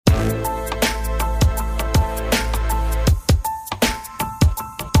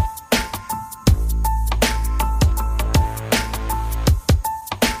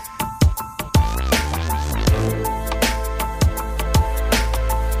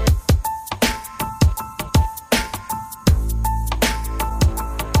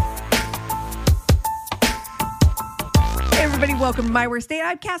Welcome to My Worst Date.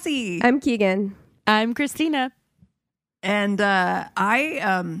 I'm Cassie. I'm Keegan. I'm Christina. And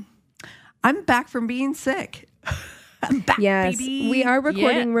I'm back from being sick. I'm back, yes, baby. we are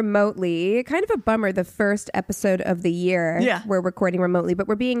recording remotely. Kind of a bummer, the first episode of the year. Yeah. We're recording remotely, but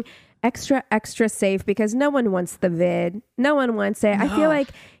we're being extra safe because no one wants the vid. No one wants it. No. I feel like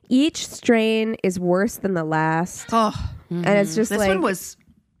each strain is worse than the last. Oh, and it's just this like... one was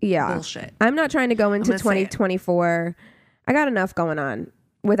bullshit. I'm not trying to go into gonna say it. 2024. I got enough going on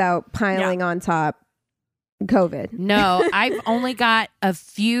without piling on top COVID. No, I've only got a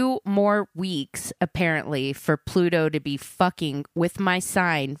few more weeks, apparently, for Pluto to be fucking with my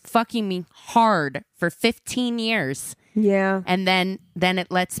sign, fucking me hard for 15 years. Yeah. And then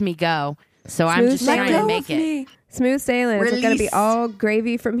it lets me go. So I'm Smooth just sailing. trying to make it. Me. Smooth sailing. It's going to be Release. all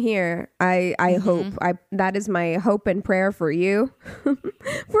gravy from here. I hope. That is my hope and prayer for you.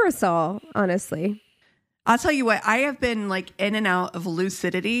 For us all, honestly. I'll tell you what, I have been like in and out of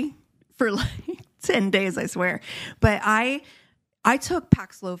lucidity for like 10 days, I swear. But I took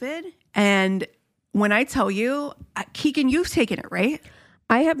Paxlovid, and when I tell you, Keegan, you've taken it, right?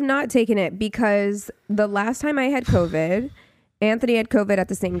 I have not taken it because the last time I had COVID, Anthony had COVID at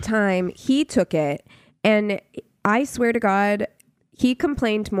the same time. He took it, and I swear to God, he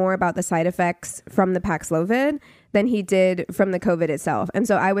complained more about the side effects from the Paxlovid than he did from the COVID itself. And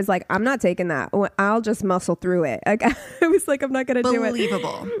so I was like, I'm not taking that. I'll just muscle through it. Like, I was like, I'm not going to do it.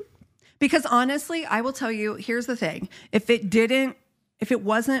 Believable. Because honestly, I will tell you, here's the thing. If it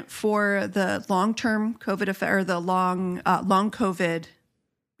wasn't for the long-term COVID effect or the long COVID,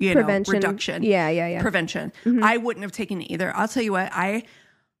 Prevention. reduction. Yeah. Prevention. Mm-hmm. I wouldn't have taken it either. I'll tell you what, I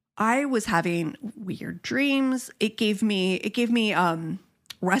was having weird dreams. It gave me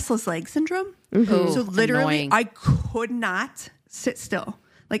restless leg syndrome. Ooh, So literally annoying. I could not sit still.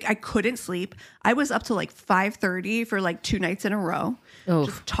 Like I couldn't sleep. I was up to like 5:30 for like 2 nights in a row, Oof.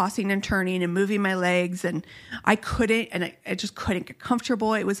 just tossing and turning and moving my legs. And I couldn't, and I just couldn't get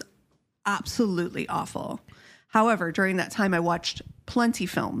comfortable. It was absolutely awful. However, during that time, I watched plenty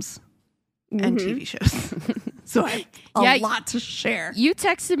films and TV shows. So I have a lot to share. You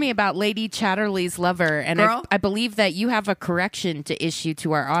texted me about Lady Chatterley's Lover, and Girl. I believe that you have a correction to issue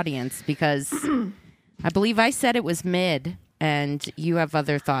to our audience because I believe I said it was mid, and you have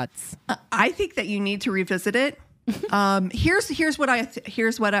other thoughts. I think that you need to revisit it. Here's what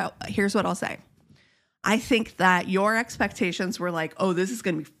I'll say. I think that your expectations were like, oh, this is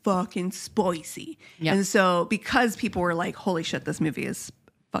going to be fucking spicy. Yep. And so because people were like, holy shit, this movie is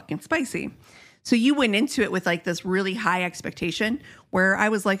fucking spicy. So you went into it with like this really high expectation where I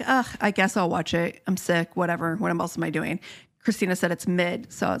was like, ugh, I guess I'll watch it. I'm sick, whatever. What else am I doing? Christina said it's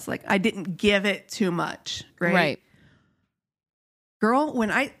mid. So I was like, I didn't give it too much. Right. Girl,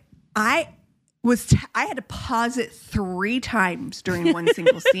 when I had to pause it 3 times during one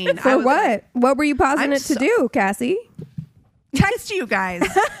single scene. For what? What were you pausing it to do, Cassie? Text you guys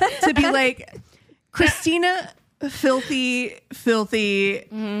to be like, Christina, filthy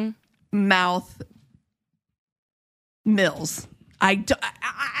mouth Mills. I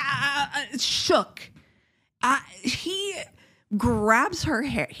shook. He grabs her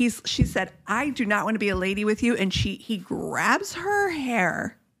hair. She said, I do not want to be a lady with you. And he grabs her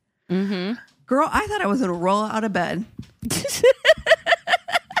hair. Mm-hmm. Girl, I thought I was going to roll out of bed.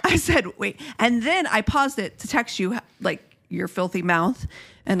 I said, wait. And then I paused it to text you, like, your filthy mouth.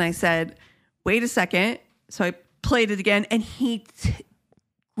 And I said, wait a second. So I played it again. And he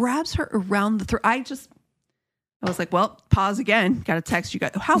grabs her around the throat. I was like, well, pause again. Got to text you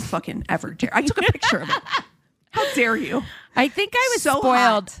guys. How fucking ever dare. I took a picture of it. How dare you? I think I was So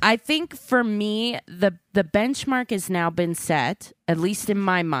spoiled. hot. I think for me, the benchmark has now been set, at least in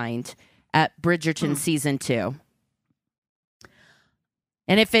my mind, at Bridgerton season 2.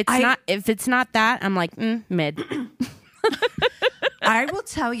 And if it's not that, I'm like, mid. I will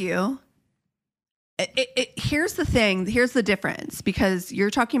tell you. Here's the thing. Here's the difference, because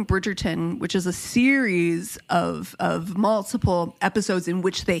you're talking Bridgerton, which is a series of multiple episodes in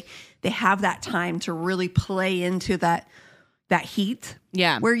which they have that time to really play into that heat.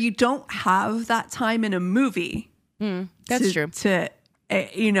 Yeah. Where you don't have that time in a movie. That's true.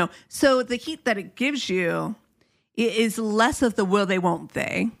 So the heat that it gives you is less of the will they, won't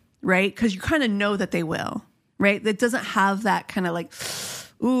they, right? Because you kind of know that they will, right? That doesn't have that kind of like,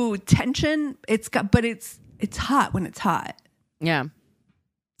 ooh, tension. But it's hot when it's hot. Yeah.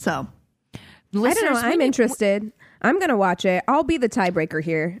 So I don't know. I'm interested. I'm going to watch it. I'll be the tiebreaker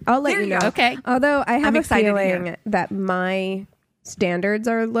here. I'll let There you you know. go. Okay. Although I have I'm a excited to feeling hear. that my standards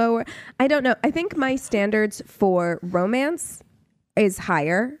are lower. I don't know. I think my standards for romance is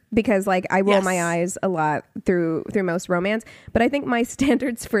higher because like I roll my eyes a lot through most romance, but I think my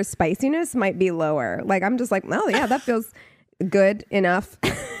standards for spiciness might be lower. Like I'm just like, oh yeah, that feels good enough.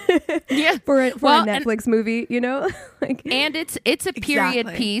 Yeah, for a Netflix movie, you know. Like, and it's a period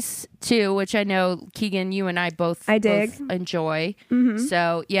piece too, which I know Keegan, you and I both enjoy.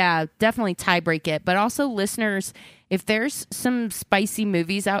 So yeah, definitely tie break it. But also listeners, if there's some spicy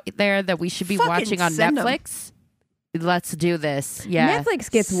movies out there that we should be watching on Netflix, let's do this. Yeah,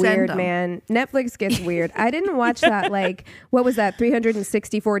 Netflix gets weird, man. Netflix gets weird. I didn't watch that. Like, what was that?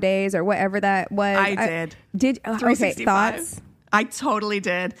 364 days or whatever that was. I did. Okay, thoughts? I totally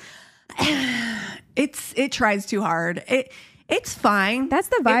did. It tries too hard. It's fine. That's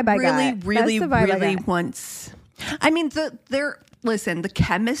the vibe I got. Really wants. I mean, the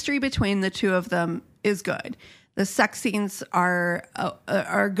chemistry between the two of them is good. The sex scenes are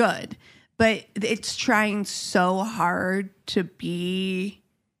good, but it's trying so hard to be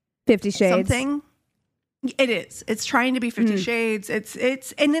 50 Shades. Something. It is. It's trying to be 50 Shades.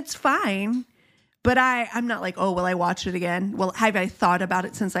 It's fine. But I'm not like, oh, will I watch it again? Well, have I thought about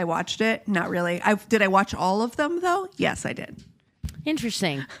it since I watched it? Not really. Did I watch all of them, though? Yes, I did.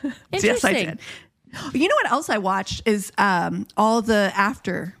 Interesting. Yes, I did. You know what else I watched is all the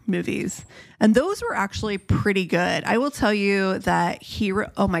After movies. And those were actually pretty good. I will tell you that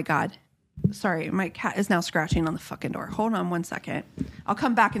oh, my God. Sorry, my cat is now scratching on the fucking door. Hold on 1 second. I'll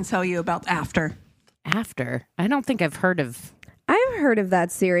come back and tell you about After. After? I don't think I've heard of... I've heard of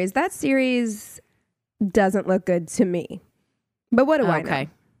that series. That series doesn't look good to me. But what do I know?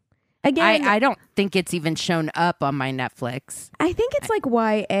 Again, I don't think it's even shown up on my Netflix. I think it's like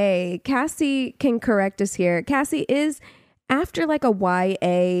YA. Cassie can correct us here. Cassie, is After like a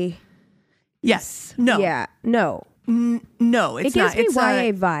YA? Yes. No. Yeah. No. No, it's not. It gives me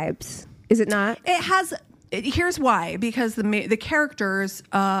YA vibes. Is it not? It has. Here's why. Because the characters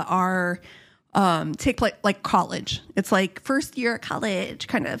are... take place like college. It's like first year of college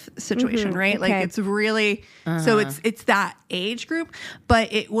kind of situation, right? Okay. Like it's really so it's that age group, but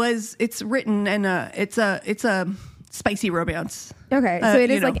it's written in it's a spicy romance. Okay, so it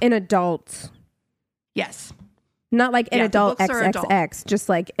is like an adult. Yes, not like an adult XXX, just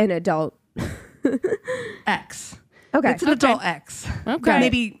like an adult X. Okay. It's an adult X. Okay.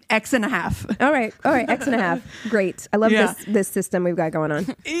 Maybe X and a half. All right. X and a half. Great. I love this system we've got going on.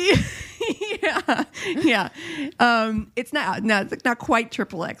 Yeah. It's not quite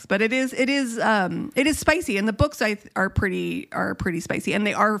triple X, but it is spicy, and the books are pretty spicy, and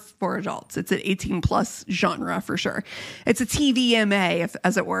they are for adults. It's an 18+ genre for sure. It's a TVMA,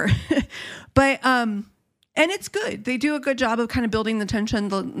 as it were. But and it's good. They do a good job of kind of building the tension.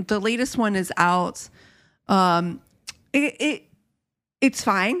 The latest one is out. It's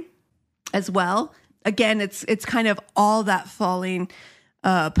fine as well. Again, it's kind of all that falling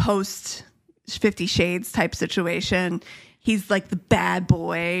post 50 Shades type situation. He's like the bad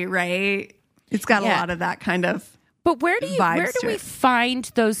boy, right? It's got a lot of that kind of. But where do we find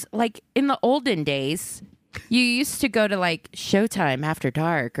those? Like in the olden days, you used to go to like Showtime After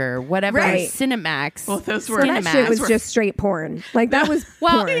Dark or whatever, right. Cinemax. Well, those were that shit was just straight porn. Like that was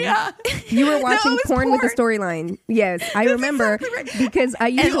porn. Yeah. You were watching porn with the storyline. Yes, I remember because I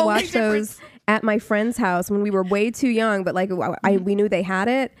used to watch those at my friend's house when we were way too young. But like we knew they had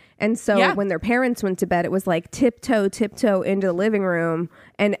it, and so when their parents went to bed, it was like tiptoe into the living room,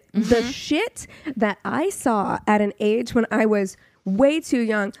 and the shit that I saw at an age when I was way too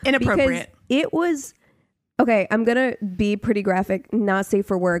young, inappropriate. It was. Okay, I'm going to be pretty graphic, not safe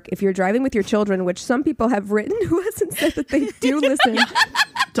for work. If you're driving with your children, which some people have written to us and said that they do listen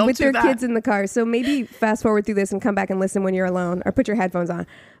with their kids in the car. So maybe fast forward through this and come back and listen when you're alone or put your headphones on.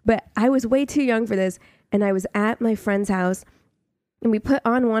 But I was way too young for this. And I was at my friend's house and we put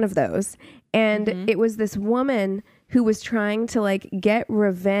on one of those. And it was this woman who was trying to like get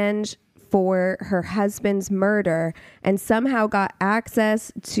revenge for her husband's murder and somehow got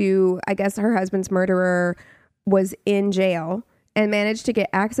access to, I guess her husband's murderer was in jail and managed to get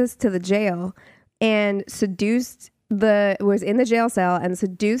access to the jail and was in the jail cell and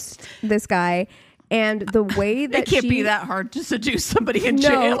seduced this guy. And the way that it can't be that hard to seduce somebody in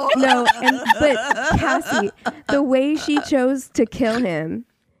jail. No. But Cassie, the way she chose to kill him.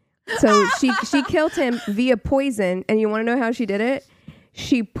 So she killed him via poison. And you want to know how she did it?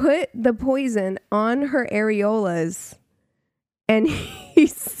 She put the poison on her areolas and he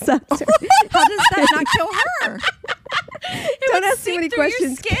sucked her. How does that not kill her? Don't ask too many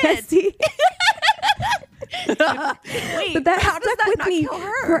questions, Cassie. Wait, but that how does stuck that with not me kill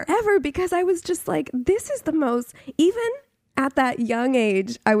her? forever because I was just like, this is the most, even at that young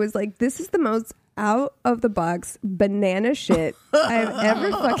age, I was like, this is the most out of the box banana shit I've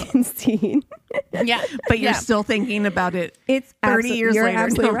ever fucking seen. Yeah. But you're still thinking about it. It's 30 years you're later. You're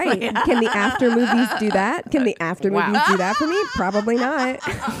absolutely right. Yeah. Can the after movies do that? Can the after movies do that for me? Probably not.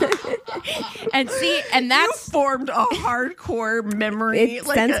 And that's you formed a hardcore memory. It's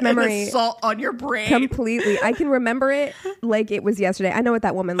like sense memory. An assault on your brain. Completely. I can remember it like it was yesterday. I know what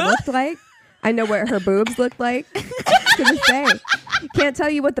that woman looked like. I know what her boobs looked like to this day. Can't tell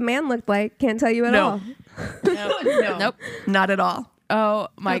you what the man looked like. Can't tell you at all. No. Nope. Not at all. Oh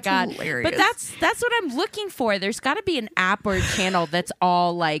my God. Hilarious. But that's what I'm looking for. There's got to be an app or a channel that's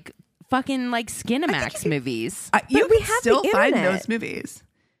all like fucking like Skinamax movies. You we can have still the find internet. those movies.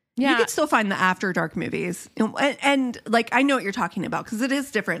 Yeah. You can still find the After Dark movies. And like, I know what you're talking about because it is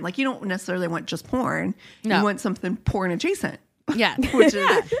different. Like, you don't necessarily want just porn. No. You want something porn adjacent. Yeah.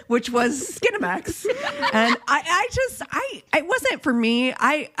 which was Skinamax. And it wasn't for me.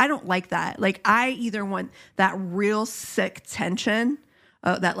 I don't like that. Like, I either want that real sick tension,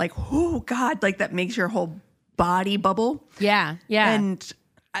 that like, oh God, like that makes your whole body bubble. Yeah. Yeah. And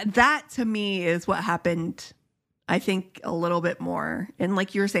that to me is what happened, I think, a little bit more. And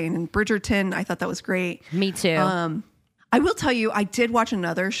like you're saying, in Bridgerton, I thought that was great. Me too. I will tell you, I did watch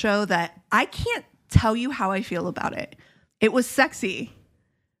another show that I can't tell you how I feel about it. It was sexy,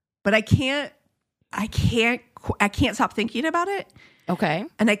 but I can't stop thinking about it. Okay.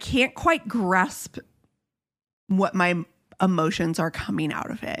 And I can't quite grasp what my emotions are coming out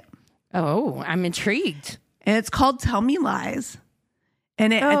of it. Oh, I'm intrigued. And it's called Tell Me Lies.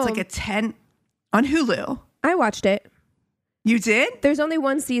 And it's like a 10 on Hulu. I watched it. You did? There's only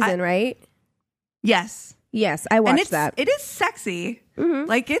one season, right? Yes. Yes, I watched that. It is sexy. Mm-hmm.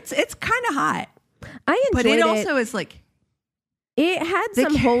 Like it's kind of hot. I enjoyed it. But it also is like, it had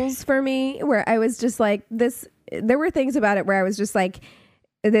some holes for me where I was just like, this. There were things about it where I was just like,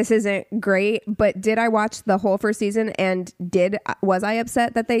 this isn't great. But did I watch the whole first season? And was I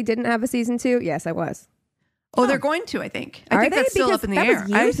upset that they didn't have a season 2? Yes, I was. Oh, they're going to, I think. I think they? that's still because up in the that air. was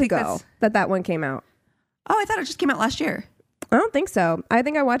years ago that one came out. Oh, I thought it just came out last year. I don't think so. I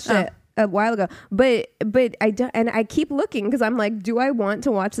think I watched it a while ago. But I don't, and I keep looking because I'm like, do I want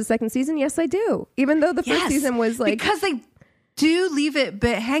to watch the second season? Yes, I do. Even though the first season was like, because they do leave it a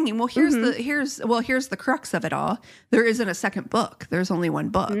bit hanging. Well, here's the crux of it all. There isn't a second book. There's only one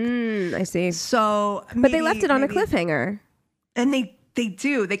book. I see. So, but they left it on a cliffhanger, and they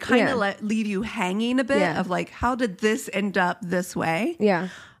do. They kind of leave you hanging a bit of like, how did this end up this way? Yeah.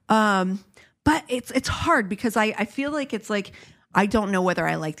 But it's hard because I feel like it's like, I don't know whether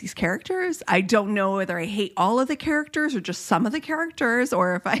I like these characters. I don't know whether I hate all of the characters or just some of the characters,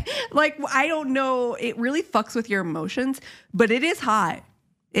 or if I don't know. It really fucks with your emotions, but it is hot.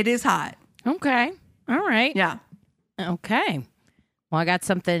 It is hot. Okay. All right. Yeah. Okay. Well, I got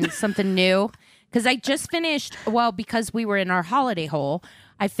something new because I just finished. Well, because we were in our holiday hole,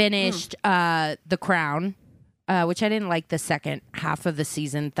 I finished The Crown, which I didn't like the second half of the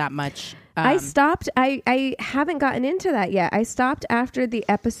season that much. I stopped. I haven't gotten into that yet. I stopped after the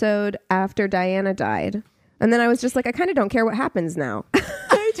episode after Diana died. And then I was just like, I kind of don't care what happens now.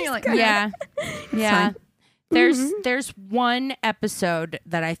 Yeah. There's one episode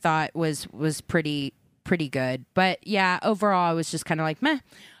that I thought was pretty good. But yeah, overall I was just kind of like, meh.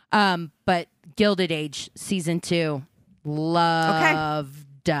 But Gilded Age season 2,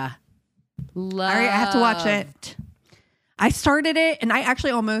 loved. All right, I have to watch it. I started it, and I actually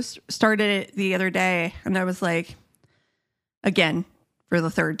almost started it the other day, and I was like, again, for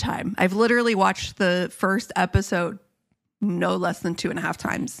the third time. I've literally watched the first episode no less than 2.5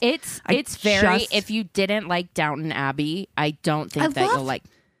 times. It's very, if you didn't like Downton Abbey, I don't think you'll like.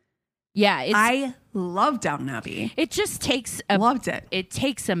 Yeah, I love Downton Abbey. It just takes loved it. It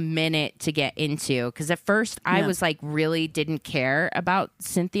takes a minute to get into, because at first I was like, really didn't care about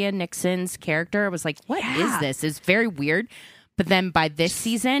Cynthia Nixon's character. I was like, what is this? It's very weird. But then by this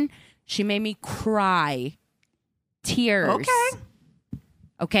season, she made me cry. Tears.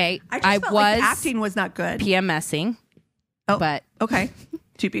 Okay. I just felt like acting was not good. PMSing. Oh, but okay.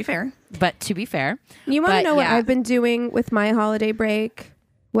 To be fair. You want to know what I've been doing with my holiday break?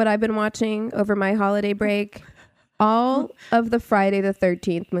 What I've been watching over my holiday break? All of the Friday the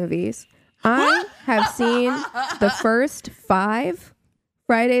 13th movies. I have seen the first 5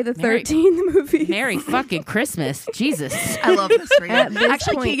 Friday the 13th movies. Merry fucking Christmas. Jesus. I love this for you.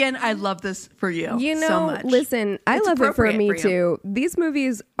 Actually, Keegan, I love this for you. You know, so much. Listen, I love it for me too. These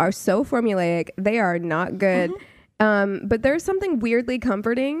movies are so formulaic. They are not good. But there's something weirdly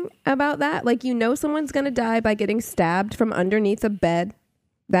comforting about that. Like, you know, someone's going to die by getting stabbed from underneath a bed.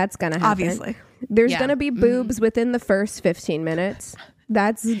 That's going to happen. Obviously. There's going to be boobs within the first 15 minutes.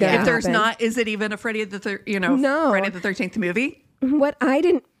 That's gonna If there's happen. not, is it even a Friday the No. Friday the 13th movie? What I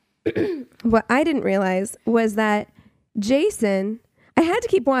didn't realize was that Jason, I had to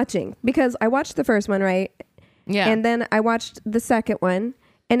keep watching because I watched the first one, right? Yeah. And then I watched the second one.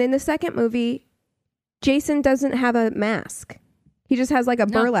 And in the second movie, Jason doesn't have a mask. He just has like a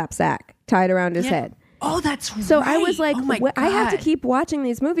burlap sack tied around his head. Oh, that's right. So I was like, oh my God. I have to keep watching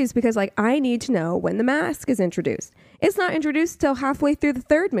these movies because like I need to know when the mask is introduced. It's not introduced till halfway through the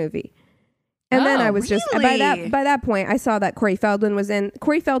third movie. And then I was just by that point I saw that Corey Feldman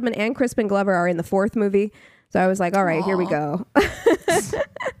and Crispin Glover are in the fourth movie. So I was like, all right, here we go.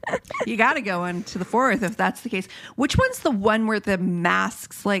 You got to go into the fourth if that's the case. Which one's the one where the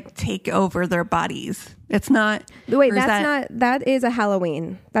masks like take over their bodies? It's not. Wait, that is a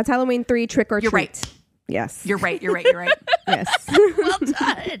Halloween. That's Halloween 3 Trick or Treat. You're right. Yes. You're right. Yes. Well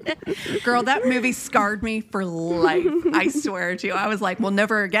done. Girl, that movie scarred me for life. I swear to you. I was like, well,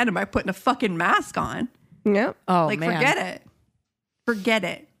 never again am I putting a fucking mask on. Yep. Oh, Like, man. Forget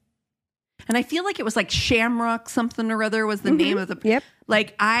it. And I feel like it was like Shamrock something or other was the name of the. Yep.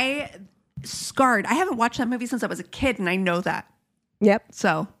 Like, I haven't watched that movie since I was a kid, and I know that. Yep.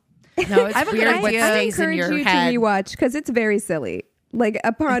 So, No, it's I have a good weird what idea. I stays in encourage your you head. to rewatch because it's very silly. Like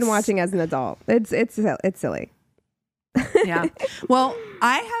upon watching as an adult, it's silly. yeah. Well,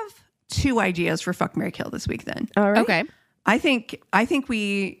 I have 2 ideas for Fuck, Marry, Kill this week then. All right. Okay. I think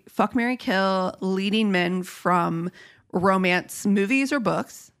we Fuck, Marry, Kill leading men from romance movies or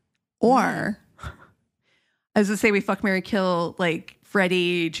books, or I was gonna say we Fuck, Marry, Kill like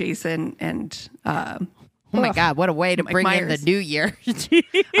Freddy, Jason, and Oh my God, what a way to Mike bring in the Myers. new year. I know.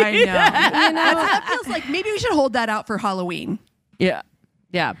 That feels like maybe we should hold that out for Halloween. Yeah.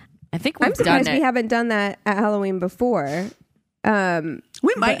 Yeah. I think we've I'm surprised done we it. haven't done that at Halloween before.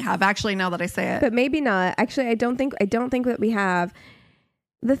 We might have actually now that I say it. But maybe not. Actually, I don't think that we have.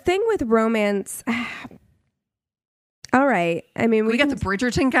 The thing with romance. All right. I mean, we got the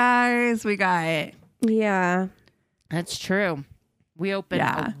Bridgerton guys. We got yeah. That's true. We opened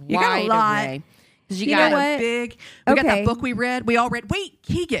Yeah. a You got a wide lot. array. 'Cause you You got know what? big. We got Okay. that book we read. We all read. Wait,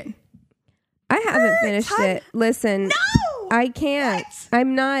 Keegan. I haven't finished it. Listen, No, I can't. What?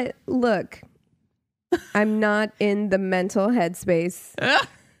 I'm not. Look, I'm not in the mental headspace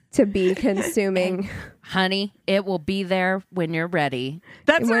to be consuming honey, it will be there when you're ready.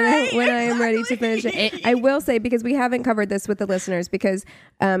 That's right. when I am ready to finish it. I will say, because we haven't covered this with the listeners, because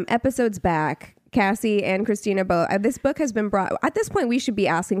episodes back, Cassie and Christina both. This book has been brought. At this point, we should be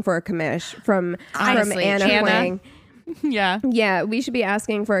asking for a commish from Honestly, Anna Anna. Huang. Yeah. Yeah, we should be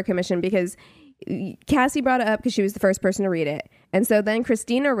asking for a commission because Cassie brought it up because she was the first person to read it, and so then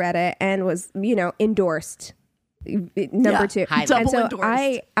Christina read it and was, endorsed. Number 2. Highly. And Double so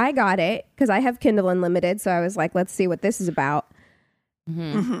endorsed. I got it because I have Kindle Unlimited, so I was like, let's see what this is about.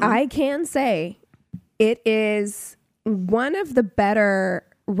 I can say it is one of the better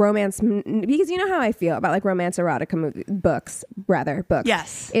romance, because you know how I feel about like romance erotica books.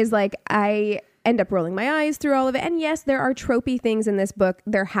 Yes. Is like I end up rolling my eyes through all of it, and yes, there are tropey things in this book.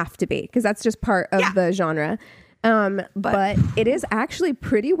 There have to be, because that's just part of the genre. But it is actually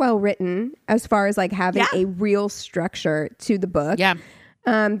pretty well written as far as like having a real structure to the book. Yeah.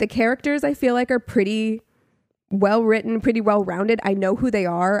 The characters I feel like are pretty well written, pretty well rounded. I know who they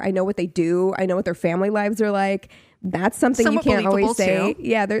are. I know what they do. I know what their family lives are like. That's something Somewhat you can't always believable, say. too.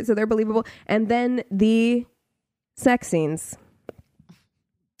 Yeah, they're believable. And then the sex scenes.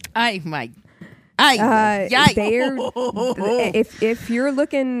 Yikes. They're if you're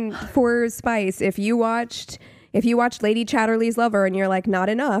looking for spice, if you watched Lady Chatterley's Lover and you're like, not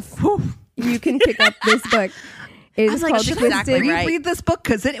enough, you can pick up this book. It I was is like, called should Twisted. I reread this book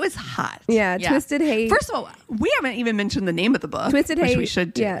because it was hot. Yeah, Yeah. Twisted Hate. First of all, we haven't even mentioned the name of the book. Twisted which Hate. we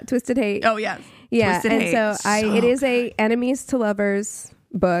should do. Yeah, Twisted Hate. Oh yes. Yeah, Twisted and Hate. so it is a enemies to lovers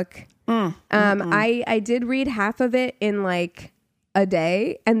book. I did read half of it in like a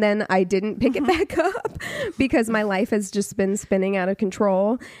day, and then I didn't pick it back up because my life has just been spinning out of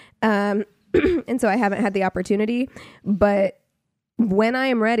control, and so I haven't had the opportunity. But when I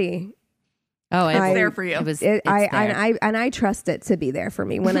am ready, Oh, it's there for you. I trust it to be there for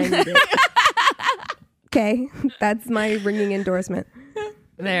me when I need it. Okay, that's my ringing endorsement.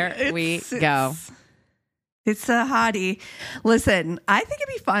 There we go. It's a hottie. Listen, I think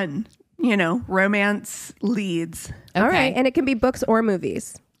it'd be fun. Romance leads. All Okay. right, and it can be books or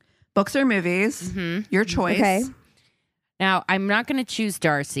movies. Books or movies. Your choice. Okay. Now, I'm not going to choose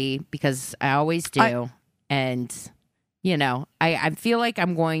Darcy because I always do. And, I feel like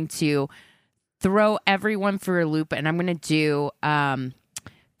I'm going to throw everyone for a loop, and I'm going to do,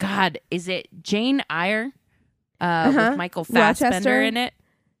 God, is it Jane Eyre? with Michael Fassbender Rochester? in it.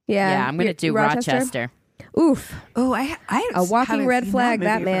 Yeah, I'm gonna do Rochester. Oof. Oh, I A walking red flag,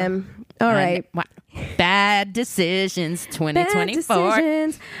 that man. All right. Bad decisions 2024. Bad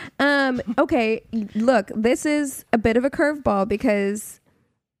decisions. Okay, look, this is a bit of a curveball because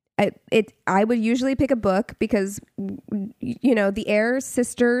I would usually pick a book because, you know, the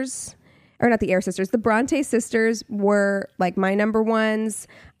Bronte sisters were like my number ones.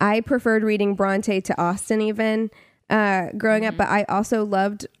 I preferred reading Bronte to Austen even growing up, but I also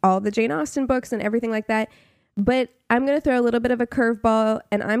loved all the Jane Austen books and everything like that. But I'm going to throw a little bit of a curveball,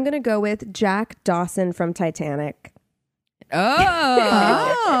 and I'm going to go with Jack Dawson from Titanic.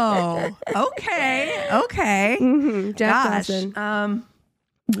 Oh, okay. Mm-hmm. Jack Dawson.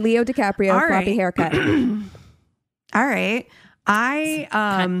 Leo DiCaprio, floppy haircut. All right.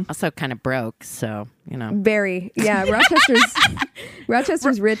 I also kind of broke, so, you know. Very. Yeah,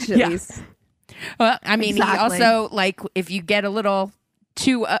 Rochester's rich at least. Well, I mean, Exactly. he also, like, if you get a little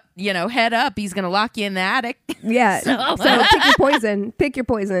too, head up, he's going to lock you in the attic. Yeah. So pick your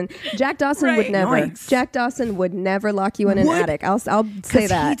poison. Jack Dawson would never. Nice. Jack Dawson would never lock you in an attic. I'll say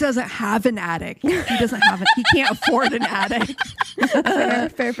that. He doesn't have an attic. He can't afford an attic.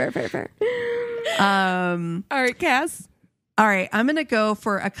 Fair. All right, Cass. All right, I'm going to go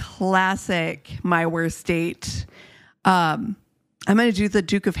for a classic My Worst Date. I'm going to do The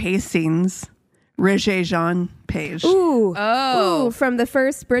Duke of Hastings, Regé-Jean Page. Ooh, from the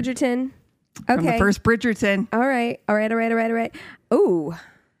first Bridgerton. Okay. From the first Bridgerton. All right. Ooh,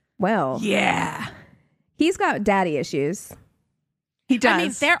 well. Yeah. He's got daddy issues. He does. I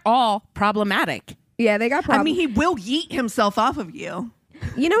mean, they're all problematic. Yeah, they got problems. he will yeet himself off of you.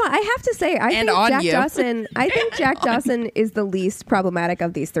 You know what? I have to say, I think Jack Dawson is the least problematic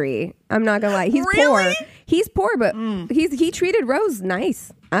of these three. I'm not gonna lie. He's Really? poor. He's poor, but he treated Rose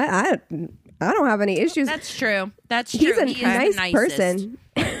nice. I don't have any issues. That's true. He's a He nice is the person.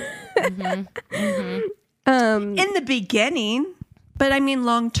 In the beginning, but I mean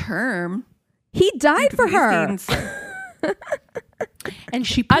long term. He died for her. And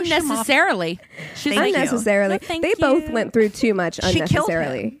She pushed him off. unnecessarily. She's Thank like, you. Unnecessarily. No, thank They both you. went through too much She killed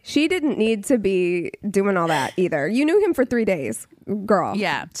unnecessarily. She didn't need to be doing all that either. You knew him for 3 days, girl.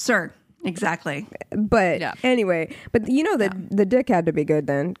 yeah. Sir, exactly. But anyway, but you know the dick had to be good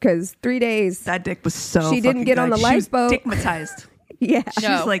then, because 3 days. That dick was so She didn't fucking get on good. the lifeboat. She was dickmatized. Yeah. She's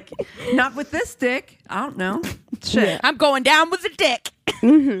No. like, not with this dick. I don't know. Shit. I'm going down with the dick.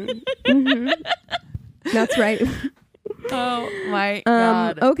 That's right. Oh my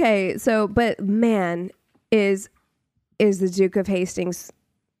God. Okay, so but man, is the Duke of Hastings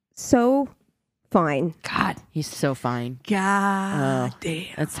so fine? God. He's so fine. God damn.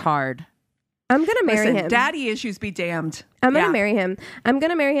 It's hard. I'm gonna marry Listen, him. daddy issues be damned. I'm gonna Yeah. marry him. I'm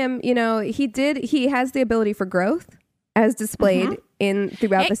gonna marry him. You know, he has the ability for growth, as displayed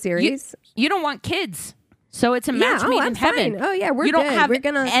throughout Hey, the series. You don't want kids. So it's a match made I'm in heaven. fine. Oh yeah, we're you don't good. have We're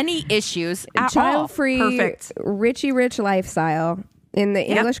gonna any issues at all. child-free, Perfect. Richie rich lifestyle in the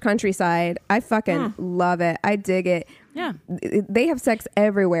English countryside. I fucking love it. I dig it. Yeah. They have sex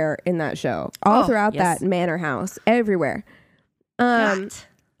everywhere in that show, all throughout yes. that manor house, everywhere. God.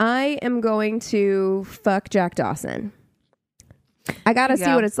 I am going to fuck Jack Dawson. I gotta see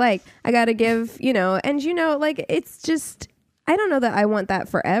what it's like. I gotta give, and like it's just, I don't know that I want that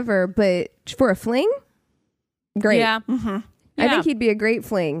forever, but for a fling, great. Yeah. I think he'd be a great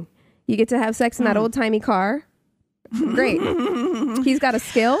fling. You get to have sex in that old timey car. Great. He's got a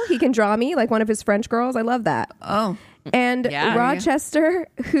skill. He can draw me like one of his French girls. I love that. Oh. And Yeah. Rochester,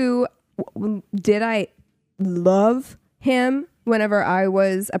 who did I love him whenever I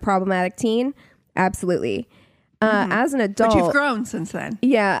was a problematic teen? Absolutely. As an adult, But you've grown since then.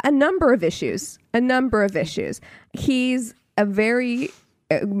 yeah, a number of issues. He's a very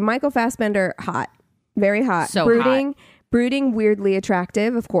Michael Fassbender, hot, very hot, So brooding, weirdly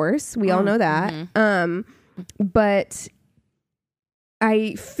attractive. Of course, we all know that. But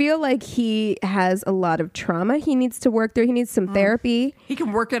I feel like he has a lot of trauma he needs to work through. He needs some therapy. He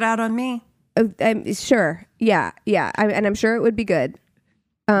can work it out on me. I'm sure. Yeah. And I'm sure it would be good.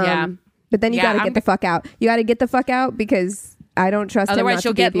 Yeah. But then you got to get the fuck out. You got to get the fuck out because I don't trust him. Otherwise,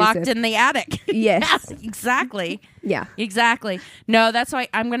 you'll get locked in the attic. Yes. Yeah, exactly. Yeah. Exactly. No, that's why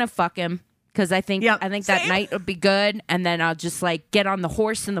I'm gonna fuck him because I think Yep. that Same. night would be good, and then I'll just like get on the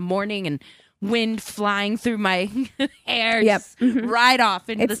horse in the morning and wind flying through my hair, Yep. just right off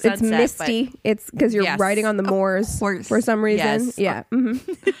into the It's sunset. misty. It's because you're Yes. riding on the moors course. for some reason. Yes. Yeah.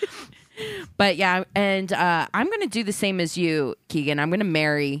 But yeah, and I'm gonna do the same as you, Keegan. I'm gonna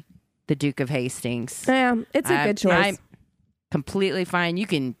marry the Duke of Hastings. Yeah. It's a good choice. I'm completely fine. You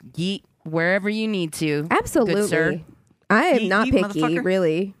can yeet wherever you need to. Absolutely. Good sir. I am not picky,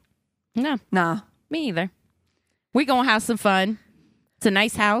 really. No. Nah. Me either. We gonna have some fun. It's a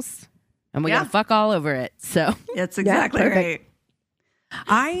nice house, and we gotta fuck all over it. So that's exactly right.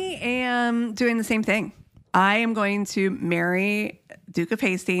 I am doing the same thing. I am going to marry Duke of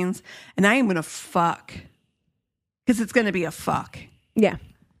Hastings, and I am going to fuck. Because it's going to be a fuck. Yeah.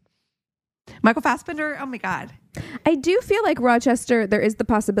 Michael Fassbender, oh my God. I do feel like Rochester, there is the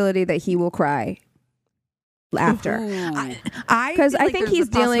possibility that he will cry after. Because I think he's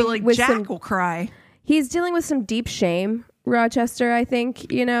dealing with Jack will cry. He's dealing with some deep shame, Rochester, I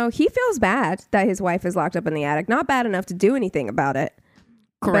think. You know, he feels bad that his wife is locked up in the attic. Not bad enough to do anything about it.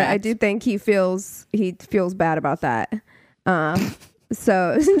 Correct. But I do think he feels bad about that.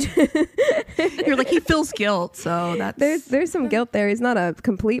 So you're like, he feels guilt. So that's there's some guilt there. He's not a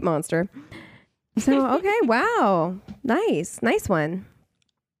complete monster. So, okay. Wow. Nice one.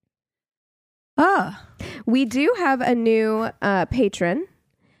 We do have a new patron.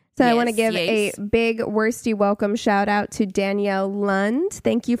 So I want to give a big worsty welcome shout out to Danielle Lund.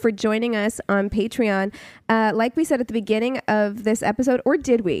 Thank you for joining us on Patreon. Like we said at the beginning of this episode, or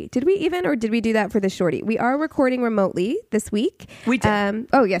did we? Did we do that for the shorty? We are recording remotely this week. We did.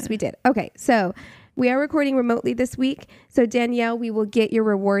 Oh, yes, we did. Okay, so we are recording remotely this week. So Danielle, we will get your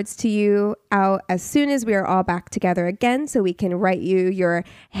rewards to you out as soon as we are all back together again, so we can write you your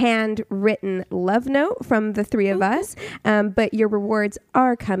handwritten love note from the three of us. But your rewards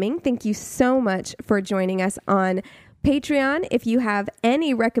are coming. Thank you so much for joining us on Patreon. If you have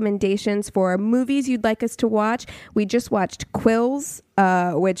any recommendations for movies you'd like us to watch, we just watched Quills,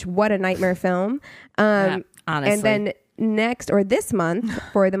 which what a nightmare film. Honestly. And then this month,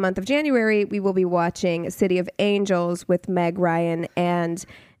 for the month of January, we will be watching City of Angels with Meg Ryan and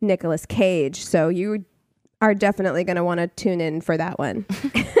Nicolas Cage. So you are definitely going to want to tune in for that one.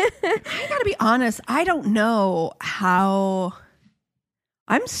 I got to be honest. I don't know how.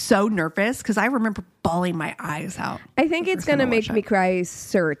 I'm so nervous because I remember bawling my eyes out. I think it's going to make me cry,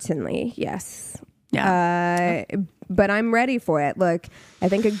 certainly. Yes. Yeah. But I'm ready for it. Look, I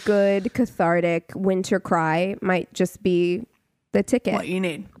think a good cathartic winter cry might just be the ticket. What you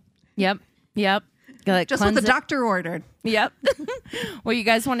need. Yep. Just what the doctor ordered. Yep. Well, you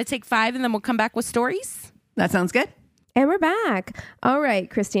guys want to take 5 and then we'll come back with stories? That sounds good. And we're back. All right,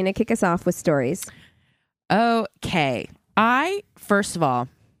 Christina, kick us off with stories. Okay. First of all,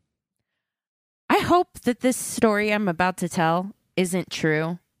 I hope that this story I'm about to tell isn't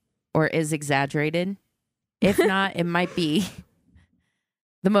true or is exaggerated. If not, it might be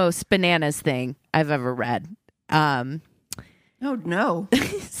the most bananas thing I've ever read. Oh, no.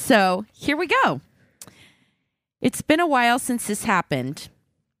 So here we go. It's been a while since this happened,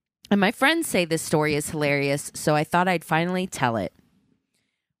 and my friends say this story is hilarious, so I thought I'd finally tell it.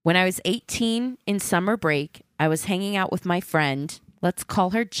 When I was 18 in summer break, I was hanging out with my friend, let's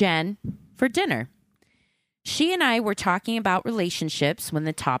call her Jen, for dinner. She and I were talking about relationships when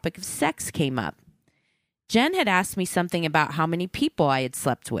the topic of sex came up. Jen had asked me something about how many people I had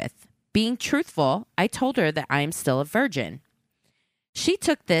slept with. Being truthful, I told her that I am still a virgin. She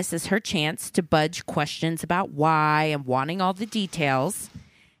took this as her chance to budge questions about why and wanting all the details,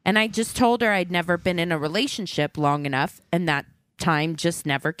 and I just told her I'd never been in a relationship long enough, and that time just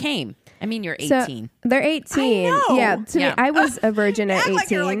never came. I mean, you're 18. So they're 18. I know. Yeah, me, I was a virgin at 18. Like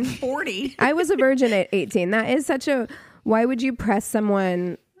you're like 40. I was a virgin at 18. That is such a... Why would you press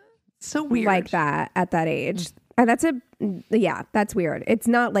someone... So weird. Like that at that age. That's weird. It's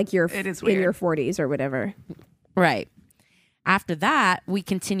not like you're in your 40s or whatever. Right. After that, we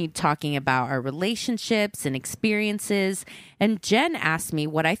continued talking about our relationships and experiences, and Jen asked me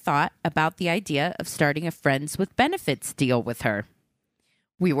what I thought about the idea of starting a friends with benefits deal with her.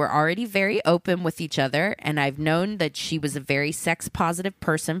 We were already very open with each other, and I've known that she was a very sex positive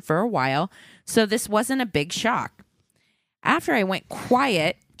person for a while, so this wasn't a big shock. After I went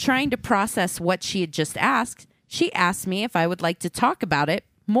quiet, trying to process what she had just asked, she asked me if I would like to talk about it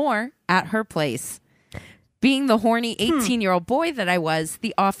more at her place. Being the horny 18-year-old boy that I was,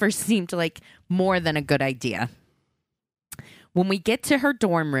 the offer seemed like more than a good idea. When we get to her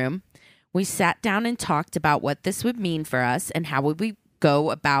dorm room, we sat down and talked about what this would mean for us and how would we go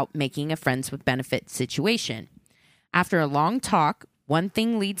about making a friends with benefits situation. After a long talk, one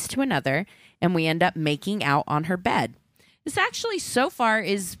thing leads to another, and we end up making out on her bed. This actually so far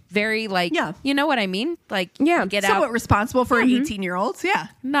is very you know what I mean? Like, get somewhat out. Responsible for 18-year-olds. Yeah.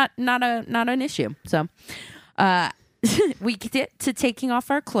 Not an issue. So, we get to taking off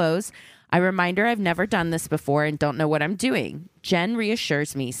our clothes. I remind her I've never done this before and don't know what I'm doing. Jen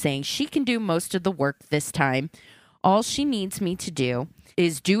reassures me, saying she can do most of the work this time. All she needs me to do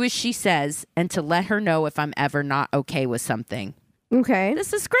is do as she says and to let her know if I'm ever not okay with something. Okay.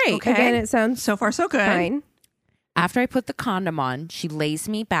 This is great. Okay. Again, it sounds so far so good. Fine. After I put the condom on, she lays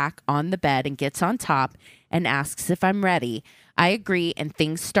me back on the bed and gets on top and asks if I'm ready. I agree, and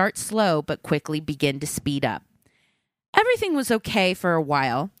things start slow but quickly begin to speed up. Everything was okay for a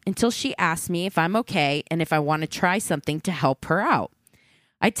while until she asked me if I'm okay and if I want to try something to help her out.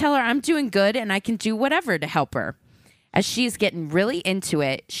 I tell her I'm doing good and I can do whatever to help her. As she is getting really into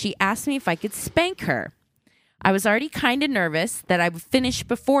it, she asked me if I could spank her. I was already kind of nervous that I would finish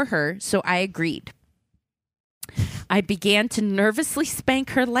before her, so I agreed. I began to nervously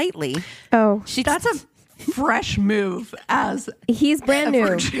spank her lightly. Oh, that's a fresh move as he's brand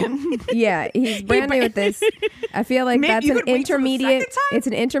new. Yeah, he's brand new at this. I feel like that's an intermediate. It's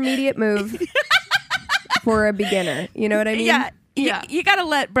an intermediate move for a beginner. You know what I mean? Yeah. Yeah, you gotta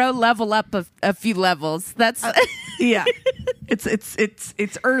let bro level up a few levels. That's yeah.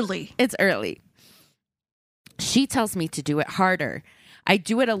 It's early. It's early. She tells me to do it harder. I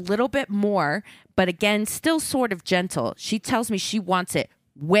do it a little bit more, but again, still sort of gentle. She tells me she wants it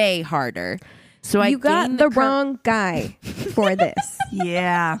way harder. So you got the wrong guy for this.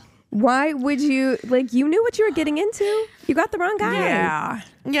 Yeah. Why would you you knew what you were getting into? You got the wrong guy. Yeah.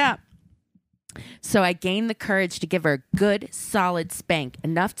 Yeah. So I gained the courage to give her a good, solid spank,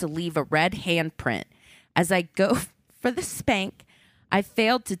 enough to leave a red handprint. As I go for the spank, I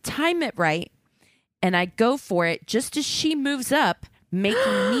failed to time it right, and I go for it just as she moves up,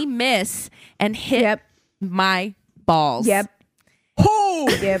 making me miss and hit my balls. Yep.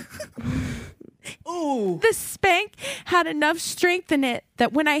 Oh! Yep. Ooh. The spank had enough strength in it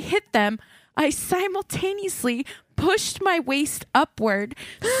that when I hit them, I simultaneously pushed my waist upward,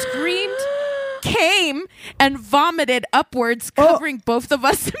 screamed, came, and vomited upwards, covering both of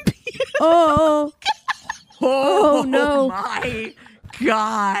us in puke. Oh no. My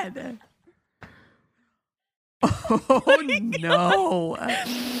God. Oh no.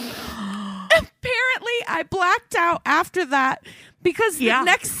 Apparently, I blacked out after that because the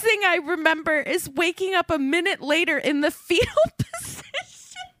next thing I remember is waking up a minute later in the fetal position.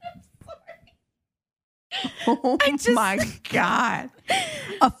 Oh my God.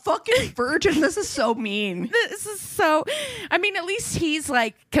 A fucking virgin. This is so mean. This is so, I mean, at least he's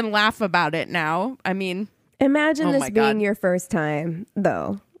can laugh about it now. I mean, imagine this being your first time,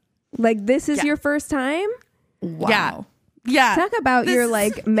 though. This is your first time? Wow. Yeah. Talk about your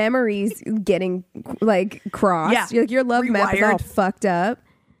memories getting crossed. Yeah. Your love map is all fucked up.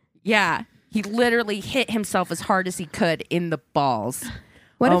 Yeah. He literally hit himself as hard as he could in the balls.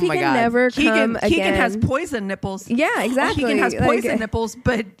 What if he can never come again? Keegan has poison nipples. Yeah, exactly. Keegan has poison nipples,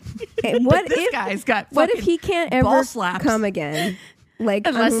 but what this if guy's got what if he can't ever come again?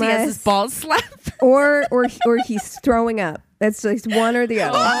 Unless he has his balls slapped. or he's throwing up. That's just one or the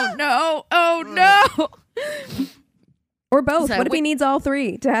other. Oh no. Oh no. Or both. What if he needs all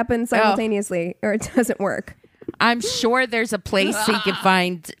three to happen simultaneously or it doesn't work? I'm sure there's a place he can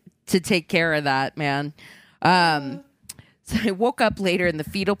find to take care of that, man. So I woke up later in the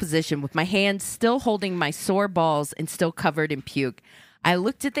fetal position with my hands still holding my sore balls and still covered in puke. I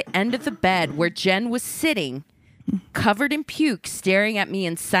looked at the end of the bed where Jen was sitting, covered in puke, staring at me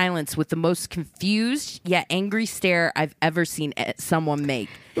in silence with the most confused yet angry stare I've ever seen someone make.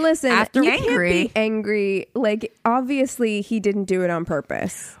 Listen, you can't be angry. Obviously, he didn't do it on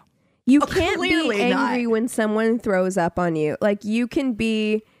purpose. You can't be angry when someone throws up on you. You can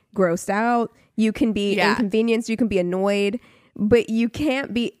be grossed out. You can be inconvenienced. You can be annoyed. But you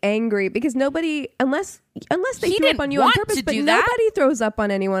can't be angry because nobody, unless they threw up on you on purpose, but nobody throws up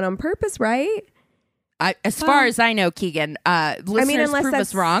on anyone on purpose, right? As far as I know, Keegan, listeners prove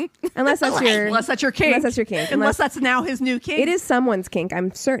us wrong. Unless that's your kink. Unless that's your kink. Unless that's now his new kink. It is someone's kink,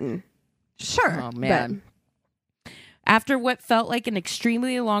 I'm certain. Sure. Oh, man. After what felt like an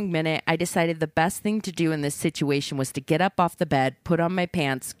extremely long minute, I decided the best thing to do in this situation was to get up off the bed, put on my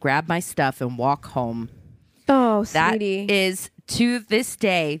pants, grab my stuff, and walk home. Oh, sweetie. That is, to this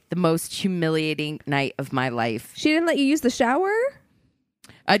day, the most humiliating night of my life. She didn't let you use the shower?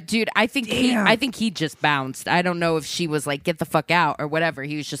 Dude, I think he just bounced. I don't know if she was get the fuck out or whatever.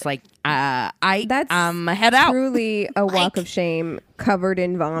 He was just head out. Truly a walk of shame, covered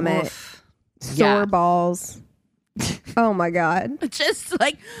in vomit, sore balls. Oh my God. Just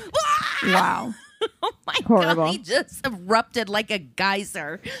wow. Oh my Horrible. God. He just erupted like a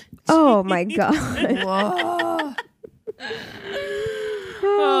geyser. Oh my God. Whoa.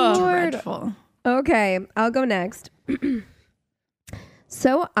 Oh, dreadful. Okay, I'll go next.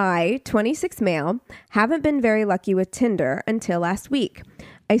 So I, 26 male, haven't been very lucky with Tinder until last week.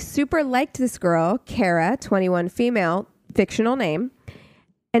 I super liked this girl, Kara, 21 female, fictional name.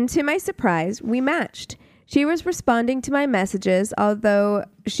 And to my surprise, we matched. She was responding to my messages, although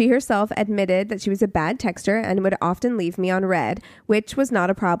she herself admitted that she was a bad texter and would often leave me on read, which was not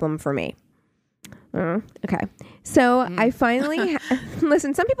a problem for me. Okay. So I finally,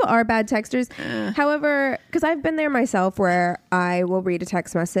 listen, some people are bad texters. However, because I've been there myself where I will read a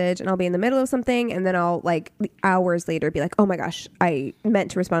text message and I'll be in the middle of something and then I'll like hours later be like, oh my gosh, I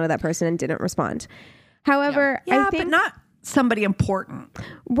meant to respond to that person and didn't respond. However, I think but not somebody important.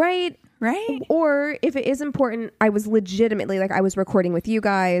 Right. Or if it is important, I was legitimately like, I was recording with you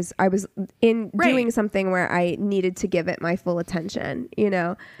guys. I was doing something where I needed to give it my full attention, you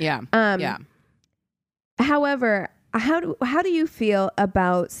know? Yeah. However, how do you feel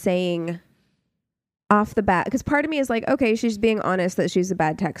about saying off the bat? Because part of me is like, okay, she's being honest that she's a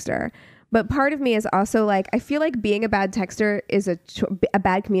bad texter. But part of me is also like, I feel like being a bad texter is a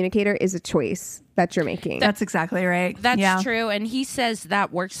bad communicator is a choice that you're making. That's exactly right. That's true. And he says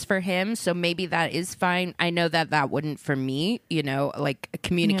that works for him. So maybe that is fine. I know that wouldn't for me, you know, like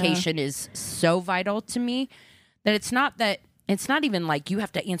communication is so vital to me that it's not even like you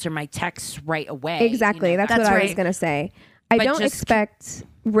have to answer my texts right away. Exactly. You know? That's what I was going to say. I don't expect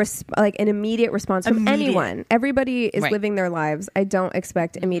like an immediate response from anyone. Everybody is living their lives. I don't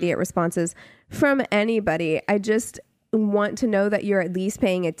expect immediate responses from anybody. I just want to know that you're at least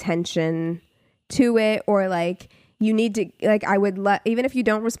paying attention to it, or like you need to, like, I would even if you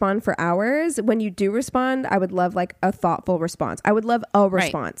don't respond for hours, when you do respond, I would love like a thoughtful response. I would love a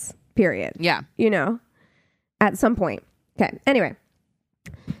response, period. Yeah. You know, at some point. Okay. Anyway,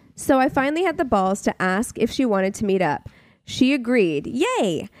 so I finally had the balls to ask if she wanted to meet up. She agreed.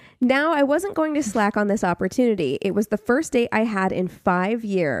 Yay! Now, I wasn't going to slack on this opportunity. It was the first date I had in 5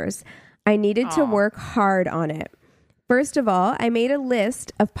 years. I needed to work hard on it. First of all, I made a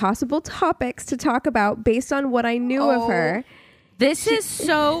list of possible topics to talk about based on what I knew of her. This is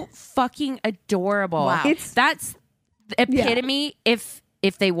so fucking adorable. Wow. That's epitome.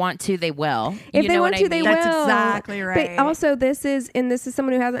 If they want to, they will. If they want to, they will. That's exactly right. But also, this is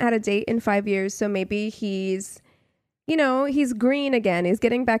someone who hasn't had a date in 5 years, so maybe he's green again. He's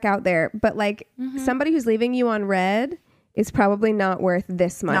getting back out there. But like somebody who's leaving you on red is probably not worth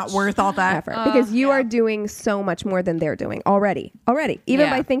this much. Not worth all that effort because you are doing so much more than they're doing already, even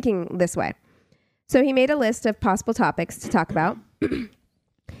by thinking this way. So he made a list of possible topics to talk about.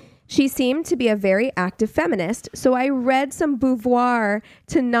 She seemed to be a very active feminist, so I read some Beauvoir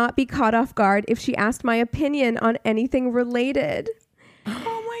to not be caught off guard if she asked my opinion on anything related.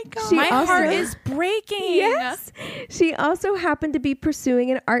 Oh my God. My heart is breaking. Yes. She also happened to be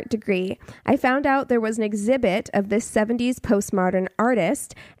pursuing an art degree. I found out there was an exhibit of this 70s postmodern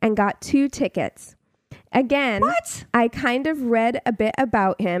artist and got 2 tickets. Again, what? I kind of read a bit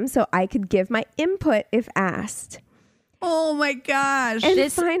about him so I could give my input if asked. Oh my gosh. And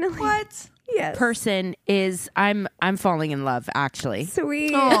this finally, what? Yes. Person is I'm falling in love, actually.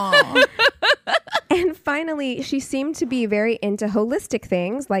 Sweet. And finally, she seemed to be very into holistic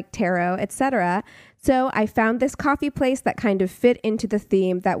things like tarot, etc. So I found this coffee place that kind of fit into the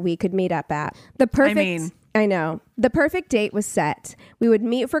theme that we could meet up at. I know. The perfect date was set. We would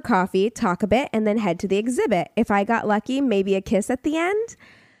meet for coffee, talk a bit, and then head to the exhibit. If I got lucky, maybe a kiss at the end.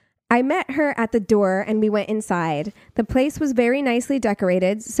 I met her at the door and we went inside. The place was very nicely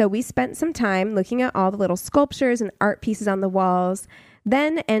decorated, so we spent some time looking at all the little sculptures and art pieces on the walls.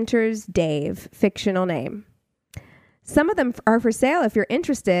 Then enters Dave, fictional name. Some of them are for sale if you're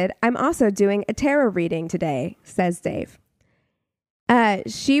interested. I'm also doing a tarot reading today, says Dave.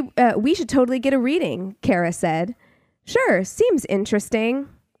 We should totally get a reading, Kara said. Sure, seems interesting.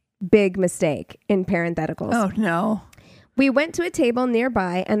 Big mistake in parentheticals. Oh, no. We went to a table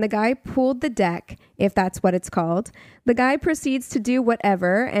nearby and the guy pulled the deck, if that's what it's called. The guy proceeds to do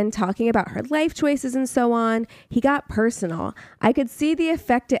whatever and talking about her life choices and so on. He got personal. I could see the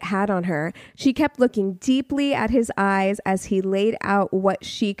effect it had on her. She kept looking deeply at his eyes as he laid out what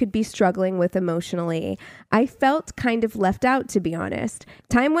she could be struggling with emotionally. I felt kind of left out, to be honest.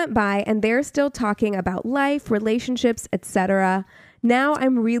 Time went by and they're still talking about life, relationships, etc. Now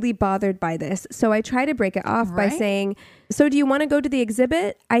I'm really bothered by this, so I try to break it off by saying, so do you want to go to the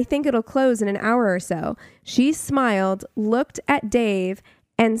exhibit? I think it'll close in an hour or so. She smiled, looked at Dave,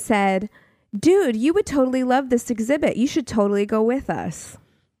 and said, dude, you would totally love this exhibit. You should totally go with us.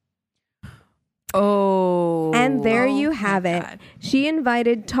 Oh. And there you have it. God. She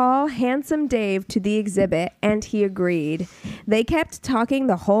invited tall, handsome Dave to the exhibit, and he agreed. They kept talking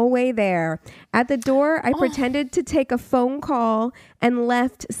the whole way there. At the door, I pretended to take a phone call and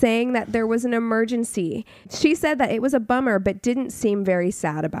left saying that there was an emergency. She said that it was a bummer, but didn't seem very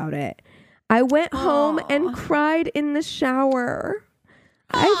sad about it. I went home and cried in the shower.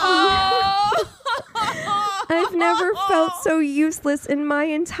 I've never felt so useless in my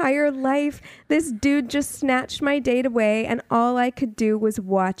entire life. This dude just snatched my date away, and all I could do was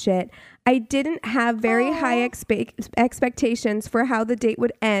watch it. I didn't have very high expectations for how the date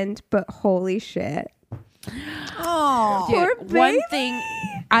would end, but holy shit. Oh, dude, one thing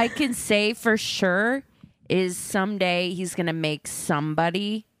I can say for sure is someday he's going to make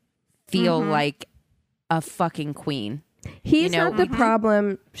somebody feel like a fucking queen. He's not the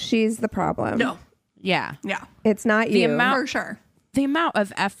problem. She's the problem. No. Yeah. Yeah. It's not you. For sure. The amount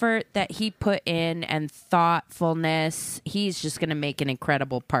of effort that he put in and thoughtfulness, he's just going to make an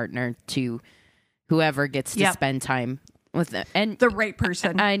incredible partner to whoever gets to spend time with them. And the right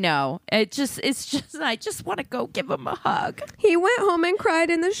person. I know. I just want to go give him a hug. He went home and cried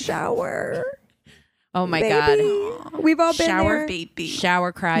in the shower. Oh my God. We've all been there. Baby.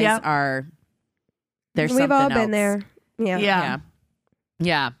 Shower cries are, there's We've something all else. been there.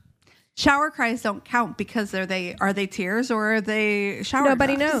 Yeah. Shower cries don't count because are they tears or are they shower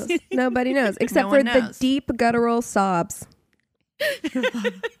Nobody cries? knows. Nobody knows. Except for the deep guttural sobs.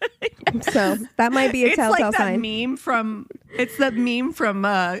 So that might be a telltale sign. It's that meme from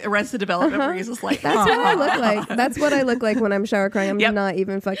Arrested Development where he's just like, that's what I look like. That's what I look like when I'm shower crying. I'm not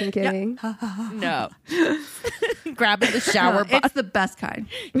even fucking kidding. No. Grabbing the shower bottle. It's the best kind.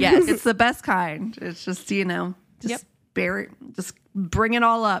 Yes. It's the best kind. It's just, just bring it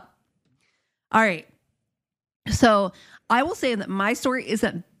all up. All right. So I will say that my story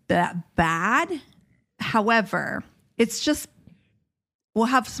isn't that bad. However, it's just, we'll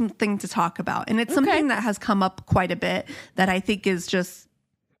have something to talk about. And it's something that has come up quite a bit that I think is just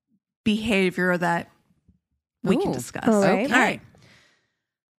behavior that we can discuss. All right. Okay.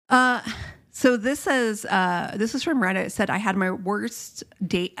 All right. So this is from Reddit. It said, I had my worst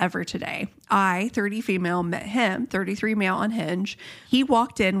date ever today. I, 30 female, met him, 33 male on Hinge. He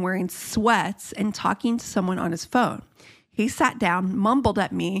walked in wearing sweats and talking to someone on his phone. He sat down, mumbled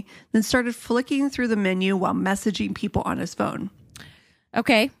at me, then started flicking through the menu while messaging people on his phone.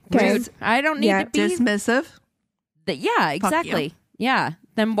 Okay. Rude. I don't need to be dismissive. Yeah, exactly. Yeah.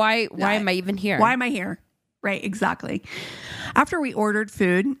 Then why am I even here? Why am I here? Right, exactly. After we ordered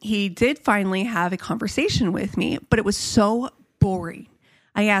food, he did finally have a conversation with me, but it was so boring.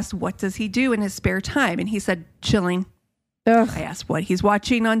 I asked, what does he do in his spare time? And he said, chilling. Ugh. I asked what he's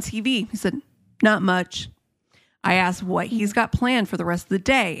watching on TV. He said, not much. I asked what he's got planned for the rest of the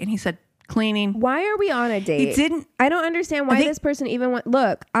day. And he said, cleaning. Why are we on a date? I don't understand why this person even went.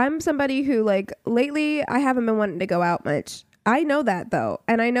 Look, I'm somebody who lately I haven't been wanting to go out much. I know that though.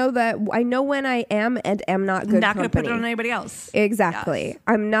 And I know when I am and am not good not company. Not going to put it on anybody else. Exactly. Yes.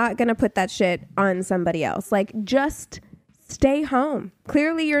 I'm not going to put that shit on somebody else. Just stay home.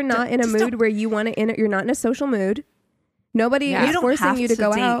 Clearly you're not in a mood where you want to, you're not in a social mood. Nobody is forcing you to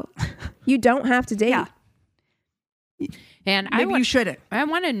go out. You don't have to date. Yeah. And you shouldn't. I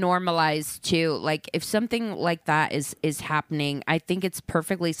want to normalize too. If something like that is happening, I think it's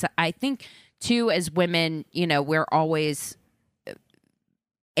perfectly. I think too, as women, we're always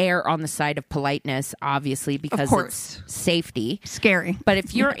err on the side of politeness, obviously, because it's safety. Scary. But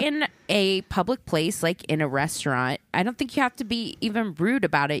if you're in a public place, like in a restaurant, I don't think you have to be even rude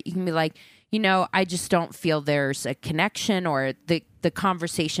about it. You can be like, I just don't feel there's a connection, or the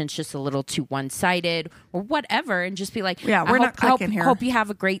conversation's just a little too one-sided or whatever, and just be like, yeah, we're not clicking here. Hope you have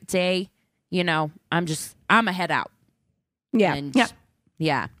a great day. I'm a head out. Yeah. And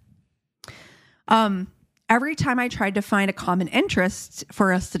yeah. Every time I tried to find a common interest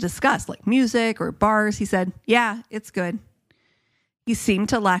for us to discuss, like music or bars, he said, yeah, it's good. He seemed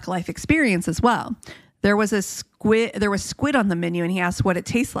to lack life experience as well. There was squid on the menu, and he asked what it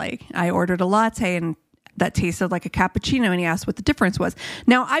tastes like. I ordered a latte, and that tasted like a cappuccino, and he asked what the difference was.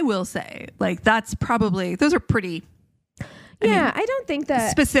 Now, I will say, those are pretty... I don't think that...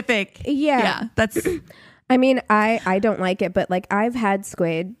 Specific. Yeah. That's... I mean, I don't like it, but I've had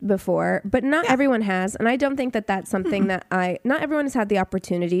squid before, but not everyone has. And I don't think that that's something that not everyone has had the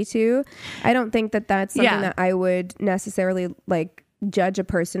opportunity to. I don't think that that's something that I would necessarily judge a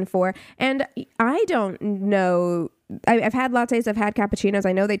person for. And I don't know. I've had lattes, I've had cappuccinos.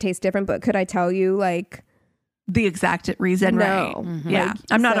 I know they taste different, but could I tell you the exact reason? No. Right. Mm-hmm. Yeah.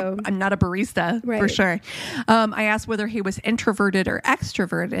 I'm not a barista for sure. I asked whether he was introverted or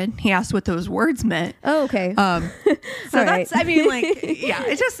extroverted. He asked what those words meant. Oh, okay. So that's,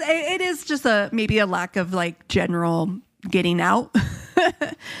 it is just maybe a lack of general getting out.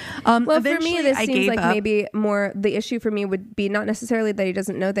 Well, for me, this seems like maybe more the issue for me would be not necessarily that he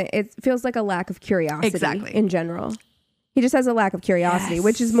doesn't know that. It feels like a lack of curiosity in general. He just has a lack of curiosity,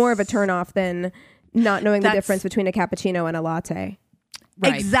 which is more of a turnoff than not knowing the difference between a cappuccino and a latte.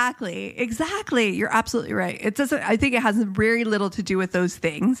 Right. Exactly. You're absolutely right. It doesn't, I think it has very little to do with those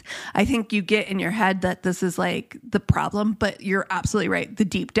things. I think you get in your head that this is like the problem, but you're absolutely right. The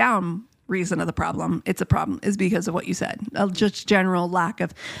deep down reason of the problem, it's a problem, is because of what you said. A just general lack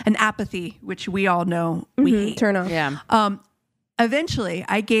of an apathy, which we all know we hate. Turn off. Yeah. Eventually,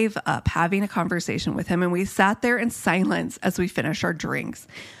 I gave up having a conversation with him and we sat there in silence as we finished our drinks.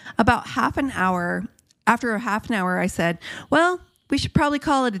 About after a half an hour, I said, well, we should probably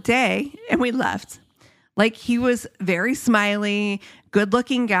call it a day. And we left. Like, he was very smiley, good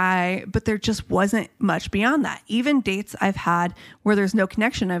looking guy, but there just wasn't much beyond that. Even dates I've had where there's no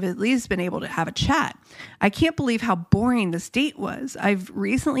connection, I've at least been able to have a chat. I can't believe how boring this date was. I've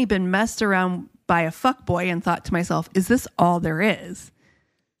recently been messed around by a fuckboy and thought to myself, is this all there is?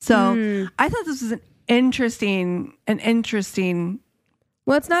 So I thought this was an interesting.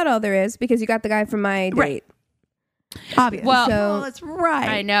 Well, it's not all there is, because you got the guy from my date. Right. Obvious. Well, that's right.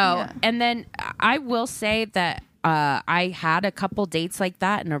 I know. Yeah. And then I will say that I had a couple dates like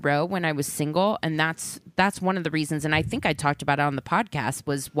that in a row when I was single, and that's one of the reasons. And I think I talked about it on the podcast,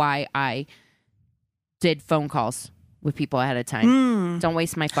 was why I did phone calls with people ahead of time. Don't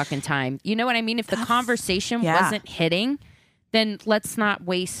waste my fucking time. You know what I mean? If the conversation wasn't hitting, then let's not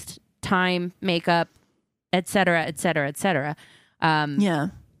waste time, makeup, et cetera, et cetera, et cetera.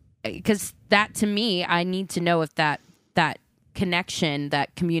 Because that, to me, I need to know if that connection,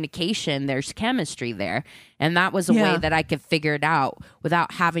 that communication, there's chemistry there. And that was a way that I could figure it out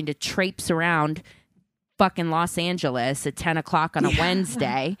without having to traipse around fucking Los Angeles at 10 o'clock on a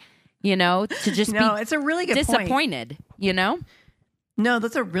Wednesday, you know, to just be it's a really good disappointed, you know? No,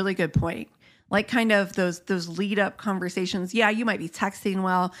 that's a really good point. Like, kind of those lead up conversations. Yeah, you might be texting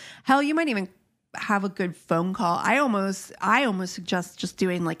well. Hell, you might even have a good phone call. I almost suggest just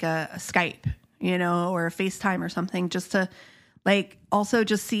doing like a Skype, you know, or a FaceTime or something, just to like also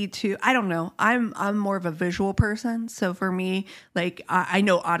just see to, I don't know. I'm more of a visual person. So for me, like I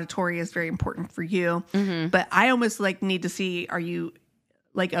know auditory is very important for you, but I almost like need to see, are you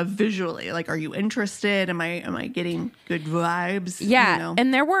like visually, like, are you interested? Am I getting good vibes? Yeah. You know?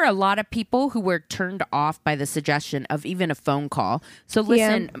 And there were a lot of people who were turned off by the suggestion of even a phone call. So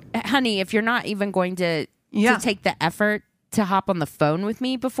listen, honey, if you're not even going to take the effort to hop on the phone with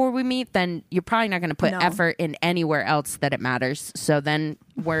me before we meet, then you're probably not going to put effort in anywhere else that it matters. So then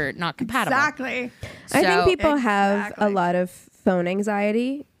we're not compatible. Exactly. I think people have a lot of phone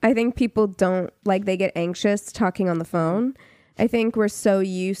anxiety. I think people they get anxious talking on the phone. I think we're so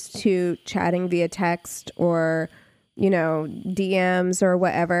used to chatting via text or, you know, DMs or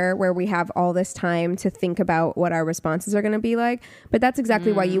whatever, where we have all this time to think about what our responses are going to be like. But that's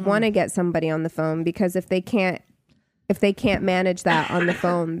exactly why you want to get somebody on the phone, because if they can't manage that on the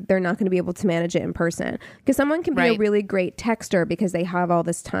phone, they're not going to be able to manage it in person. Because someone can be a really great texter because they have all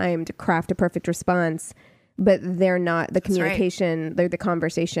this time to craft a perfect response, but they're not, the communication, the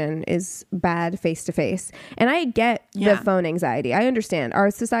conversation is bad face to face. And I get the phone anxiety. I understand.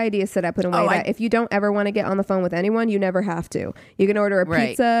 Our society is set up in a way that if you don't ever want to get on the phone with anyone, you never have to. You can order a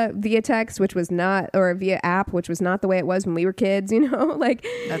pizza via text, which was not, or via app, which was not the way it was when we were kids, you know? Like,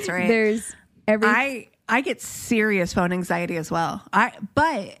 that's right. There's I get serious phone anxiety as well.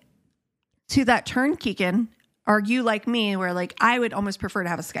 But to that turn, Keegan, are you like me, where like I would almost prefer to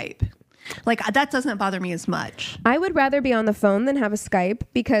have a Skype? Like, that doesn't bother me as much. I would rather be on the phone than have a Skype,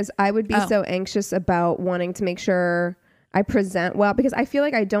 because I would be so anxious about wanting to make sure I present well, because I feel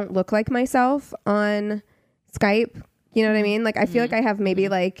like I don't look like myself on Skype. You know what I mean? Like, I feel like I have maybe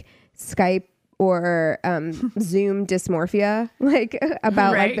like Skype or Zoom dysmorphia, like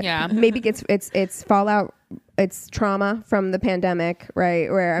about maybe it's fallout, it's trauma from the pandemic, right?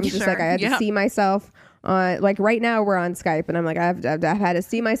 Where I'm just like, I had to see myself on, like right now we're on Skype and I'm like, I've had to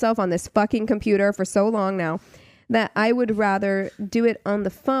see myself on this fucking computer for so long now that I would rather do it on the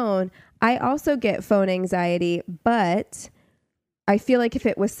phone. I also get phone anxiety, but I feel like if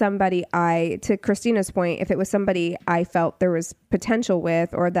it was somebody to Christina's point, if it was somebody I felt there was potential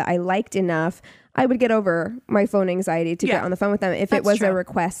with or that I liked enough, I would get over my phone anxiety to get on the phone with them. If it was a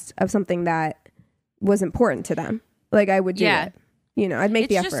request of something that was important to them, like I would do it. You know, I'd make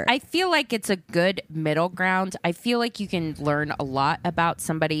the effort. I feel like it's a good middle ground. I feel like you can learn a lot about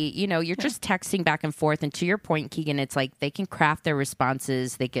somebody. You know, you're just texting back and forth. And to your point, Keegan, it's like they can craft their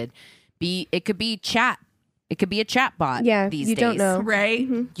responses. It could be chat. It could be a chat bot these days. You don't know. Right?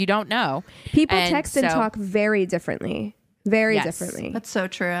 Mm-hmm. You don't know. People text and talk very differently. Very differently. That's so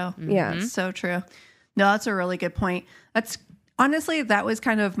true. Mm-hmm. Yeah. So true. No, that's a really good point. That's honestly, that was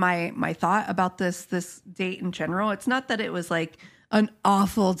kind of my thought about this date in general. It's not that it was like an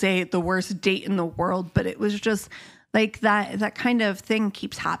awful date, the worst date in the world, but it was just like that kind of thing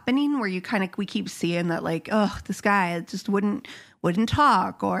keeps happening where we keep seeing that like, oh, this guy just wouldn't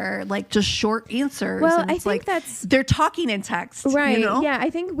talk, or like just short answers. Well, and I think that's they're talking in text, right? You know? Yeah, I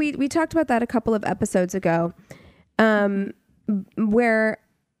think we talked about that a couple of episodes ago, where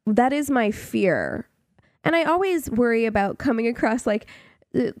that is my fear, and I always worry about coming across like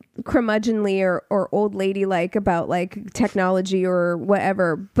curmudgeonly or old lady like about like technology or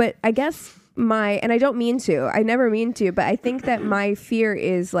whatever. But I guess and I don't mean to, I never mean to, but I think that my fear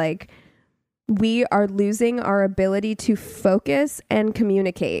is like we are losing our ability to focus and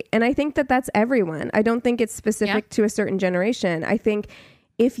communicate. And I think that that's everyone. I don't think it's specific to a certain generation. I think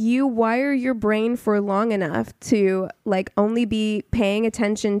if you wire your brain for long enough to like only be paying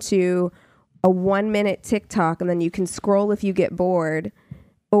attention to a 1 minute TikTok and then you can scroll if you get bored,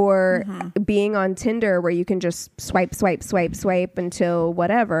 or being on Tinder where you can just swipe until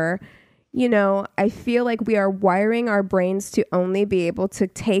whatever, you know, I feel like we are wiring our brains to only be able to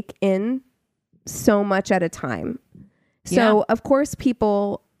take in so much at a time. So of course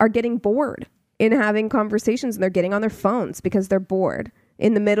people are getting bored in having conversations, and they're getting on their phones because they're bored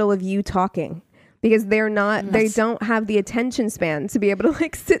in the middle of you talking, because they're not, they don't have the attention span to be able to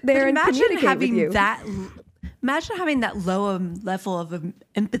like sit there and communicate with you. Imagine having that low level of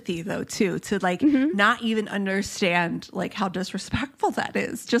empathy though too, to like not even understand like how disrespectful that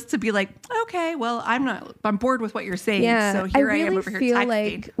is, just to be like, okay, well, I'm bored with what you're saying. Yeah, so here I am over really here feel texting.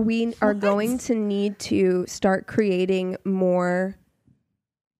 like we are going to need to start creating more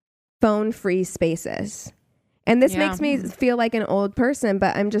phone-free spaces. And this makes me feel like an old person,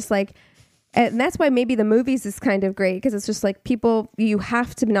 but I'm just like, and that's why maybe the movies is kind of great, because it's just like people, you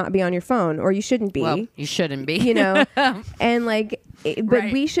have to not be on your phone, or you shouldn't be. Well, you shouldn't be. You know? And like,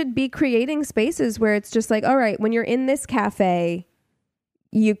 but we should be creating spaces where it's just like, all right, when you're in this cafe,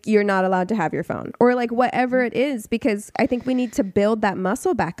 you're not allowed to have your phone, or like whatever it is, because I think we need to build that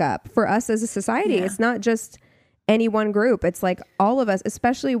muscle back up for us as a society. It's not just any one group. It's like all of us,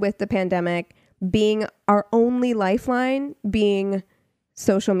 especially with the pandemic being our only lifeline, being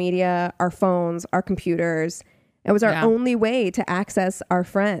social media, our phones, our computers. It was our only way to access our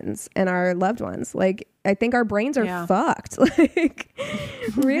friends and our loved ones. Like, I think our brains are fucked. Like,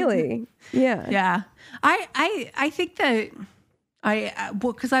 really. Yeah. I think that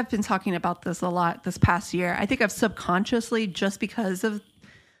because I've been talking about this a lot this past year, I think I've subconsciously, just because of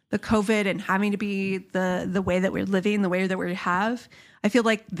the COVID and having to be the way that we're living, the way that we have, I feel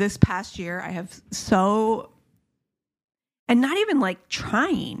like this past year I have and not even like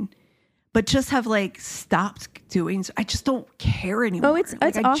trying, but just have like stopped doing. I just don't care anymore. Oh, it's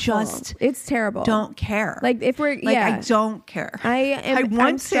awful. It's terrible. Don't care. Like if we're I don't care.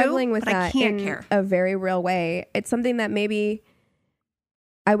 I'm struggling with that I can't care. A very real way. It's something that maybe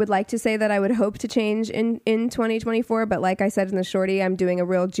I would like to say that I would hope to change in 2024. But like I said in the shorty, I'm doing a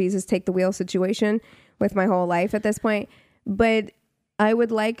real Jesus take the wheel situation with my whole life at this point. But I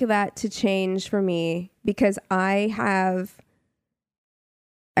would like that to change for me, because I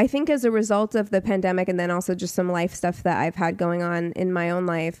think as a result of the pandemic, and then also just some life stuff that I've had going on in my own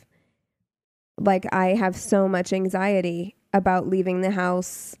life, like I have so much anxiety about leaving the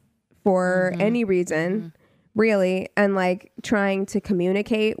house for any reason, really. And like trying to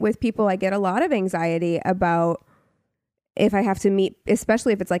communicate with people, I get a lot of anxiety about if I have to meet,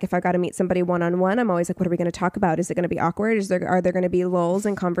 especially if it's like, if I got to meet somebody one-on-one, I'm always like, what are we going to talk about? Is it going to be awkward? Are there going to be lulls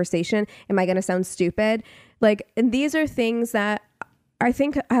in conversation? Am I going to sound stupid? Like, and these are things that I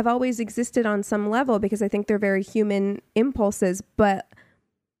think have always existed on some level, because I think they're very human impulses, but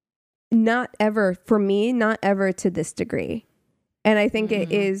not ever to this degree. And I think it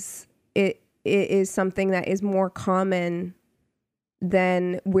is something that is more common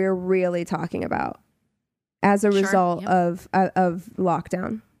than we're really talking about as a result of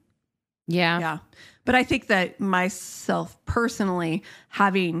lockdown. Yeah. But I think that myself personally,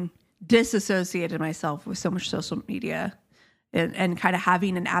 having disassociated myself with so much social media and kind of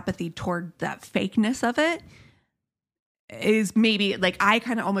having an apathy toward that fakeness of it, is maybe like, I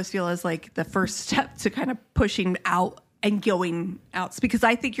kind of almost feel as like the first step to kind of pushing out and going out, because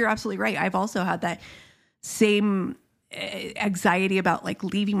I think you're absolutely right. I've also had that same anxiety about like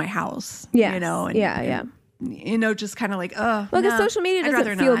leaving my house, you know, and, you know, just kind of like, well, because social media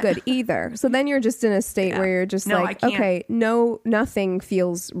doesn't feel good either. So then you're just in a state where you're just like, okay, nothing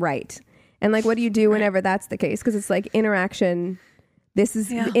feels right. And like, what do you do whenever that's the case? Because it's like interaction. This is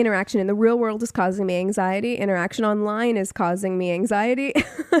the interaction in the real world is causing me anxiety. Interaction online is causing me anxiety.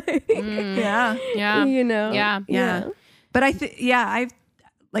 You know? Yeah. But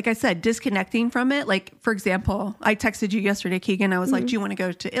like I said, disconnecting from it. Like, for example, I texted you yesterday, Keegan. I was like, do you want to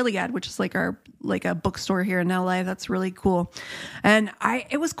go to Iliad, which is like a bookstore here in LA. That's really cool. And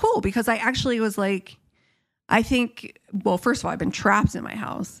it was cool because I actually was like, I think, well, first of all, I've been trapped in my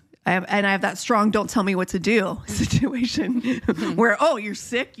house. I have that strong don't tell me what to do situation where, oh, you're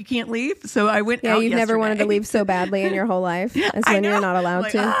sick, you can't leave. So I went out you've never wanted to leave so badly in your whole life as when you're not allowed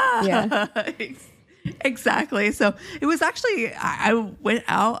to. Yeah. Exactly. So it was actually, I went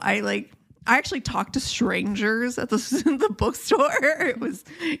out, I actually talked to strangers at the bookstore. It was,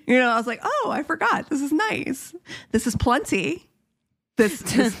 I was like, oh, I forgot. This is nice. This is plenty.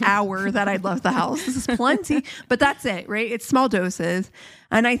 This hour that I left the house. This is plenty, but that's it, right? It's small doses.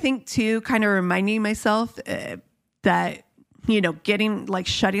 And I think too, kind of reminding myself that,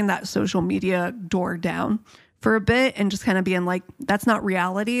 shutting that social media door down for a bit and just kind of being like, that's not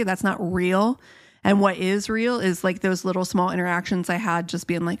reality. That's not real. And what is real is like those little small interactions I had, just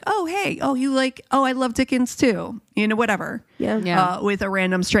being like, oh, hey, oh, you like, oh, I love Dickens too. Whatever. Yeah. With a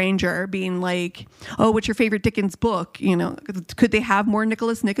random stranger being like, oh, what's your favorite Dickens book? Could they have more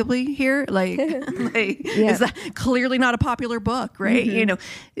Nicholas Nickleby here? Is that clearly not a popular book, right?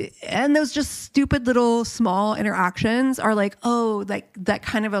 Mm-hmm. And those just stupid little small interactions are like, oh, that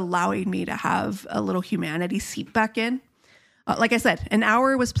kind of allowing me to have a little humanity seep back in. Like I said, an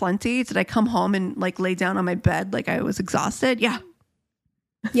hour was plenty. Did I come home and lay down on my bed like I was exhausted? Yeah.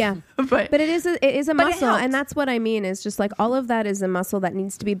 Yeah. but it is a muscle. And that's what I mean is just like all of that is a muscle that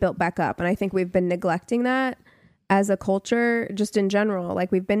needs to be built back up. And I think we've been neglecting that as a culture, just in general.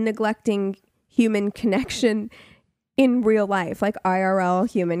 Like we've been neglecting human connection in real life, like IRL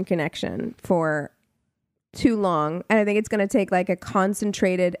human connection for too long. And I think it's going to take like a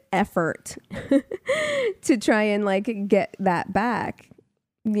concentrated effort to try and get that back,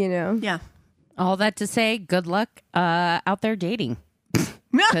 Yeah. All that to say, good luck out there dating.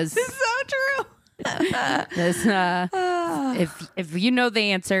 This is so true. If you know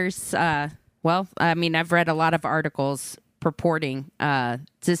the answers, well, I mean, I've read a lot of articles purporting to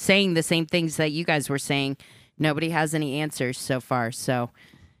saying the same things that you guys were saying. Nobody has any answers so far. So,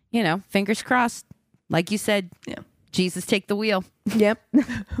 fingers crossed. Like you said, Jesus, take the wheel. Yep.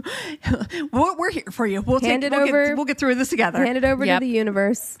 We're here for you. We'll get through this together. Hand it over to the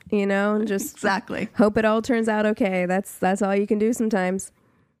universe, and just exactly hope it all turns out okay. That's all you can do sometimes.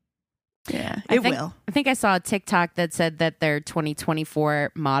 Yeah, it will. I think I saw a TikTok that said that their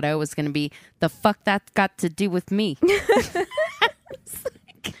 2024 motto was going to be, the fuck that got to do with me.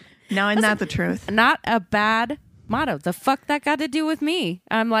 No, and not the truth. Not a bad motto. The fuck that got to do with me.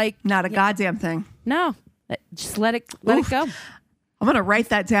 I'm like, not a goddamn thing. No, just let it go. I'm gonna write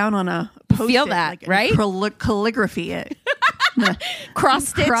that down on a post-it. Feel that, right? Calligraphy it. Cross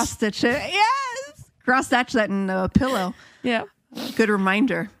stitch it. Yes. Cross stitch that in a pillow. Yeah. Good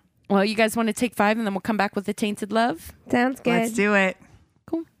reminder. Well, you guys want to take 5 and then we'll come back with the tainted love? Sounds good. Let's do it.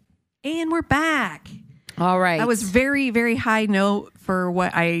 Cool. And we're back. All right. That was very, very high note for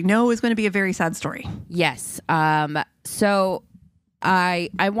what I know is going to be a very sad story. Yes. So I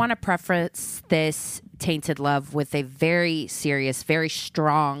want to preface this tainted love with a very serious, very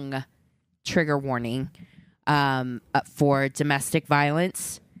strong trigger warning for domestic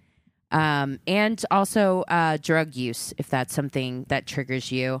violence and also drug use, if that's something that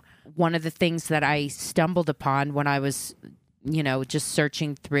triggers you. One of the things that I stumbled upon when I was, just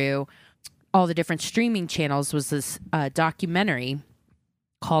searching through all the different streaming channels was this documentary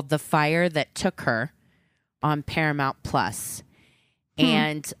called The Fire That Took Her on Paramount Plus.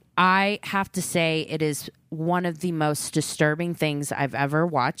 And I have to say it is one of the most disturbing things I've ever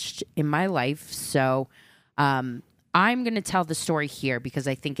watched in my life. So I'm going to tell the story here because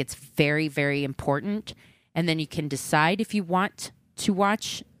I think it's very, very important. And then you can decide if you want to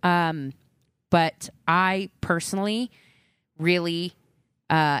watch. But I personally really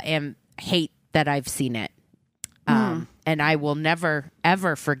hate that I've seen it. And I will never,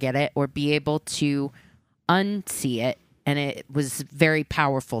 ever forget it or be able to unsee it. And it was very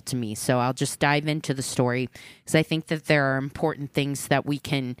powerful to me. So I'll just dive into the story because I think that there are important things that we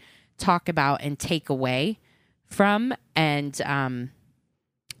can talk about and take away from. And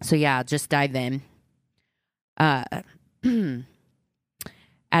so, yeah, I'll just dive in. At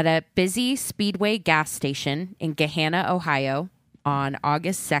a busy Speedway gas station in Gahanna, Ohio on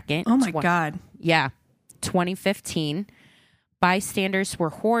August 2nd. Oh, my God. Yeah, 2015. Bystanders were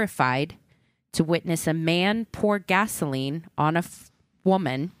horrified to witness a man pour gasoline on a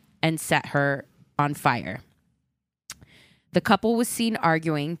woman and set her on fire. The couple was seen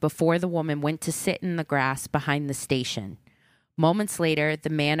arguing before the woman went to sit in the grass behind the station. Moments later, the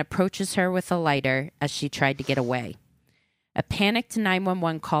man approaches her with a lighter as she tried to get away. A panicked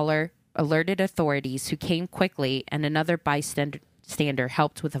 911 caller alerted authorities, who came quickly, and another bystander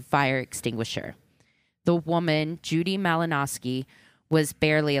helped with a fire extinguisher. The woman, Judy Malinowski, was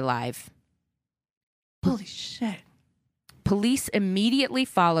barely alive. Holy shit. Police immediately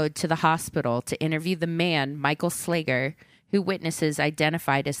followed to the hospital to interview the man, Michael Slager, who witnesses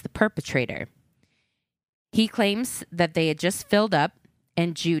identified as the perpetrator. He claims that they had just filled up,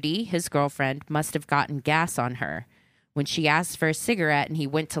 and Judy, his girlfriend, must have gotten gas on her. When she asked for a cigarette and he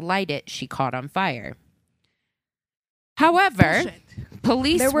went to light it, she caught on fire. However,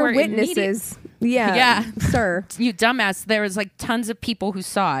 police there were witnesses. Yeah, sir. You dumbass. There was like tons of people who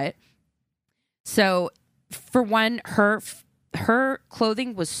saw it. So, for one, her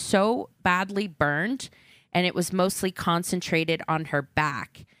clothing was so badly burned, and it was mostly concentrated on her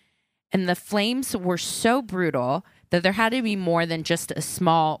back. And the flames were so brutal that there had to be more than just a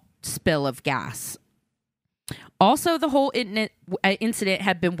small spill of gas. Also, the whole incident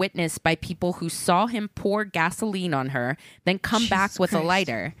had been witnessed by people who saw him pour gasoline on her, then come back with a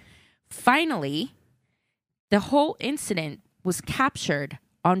lighter. Finally, the whole incident was captured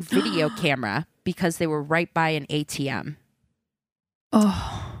on video camera because they were right by an ATM.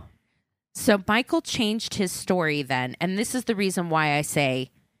 Oh. So Michael changed his story then, and this is the reason why I say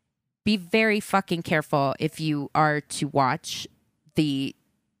be very fucking careful if you are to watch the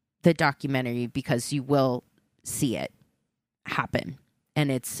documentary, because you will see it happen,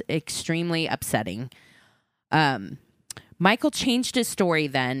 and it's extremely upsetting. Michael changed his story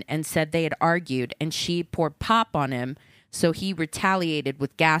then and said they had argued and she poured pop on him, so he retaliated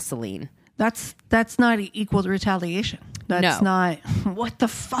with gasoline. That's not equal to retaliation. That's not. What the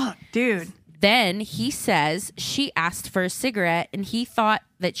fuck, dude? Then he says she asked for a cigarette and he thought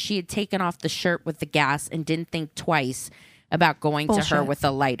that she had taken off the shirt with the gas and didn't think twice about going to her with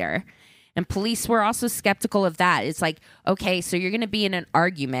a lighter. And police were also skeptical of that. It's like, okay, so you're going to be in an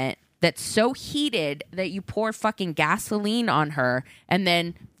argument that's so heated that you pour fucking gasoline on her, and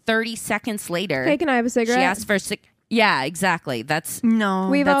then 30 seconds later, hey, can I have a cigarette? She asked for a Yeah, exactly.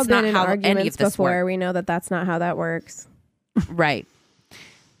 We've all been in arguments before. Work. We know that that's not how that works. Right.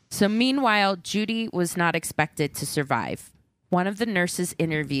 So meanwhile, Judy was not expected to survive. One of the nurses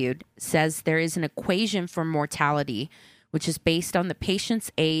interviewed says there is an equation for mortality, which is based on the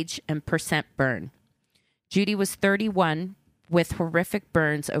patient's age and percent burn. Judy was 31 with horrific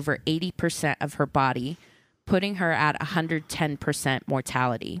burns over 80% of her body, putting her at 110%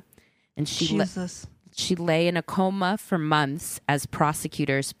 mortality. And she lay in a coma for months as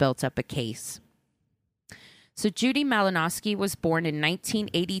prosecutors built up a case. So Judy Malinowski was born in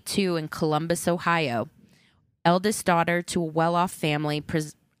 1982 in Columbus, Ohio, eldest daughter to a well-off family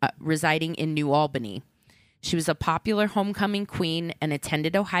residing in New Albany. She was a popular homecoming queen and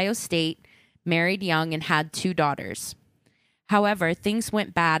attended Ohio State, married young, and had 2 daughters. However, things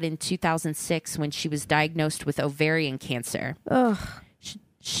went bad in 2006 when she was diagnosed with ovarian cancer. Ugh.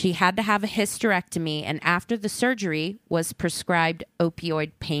 She had to have a hysterectomy, and after the surgery was prescribed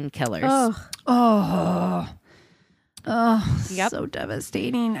opioid painkillers. Yep. So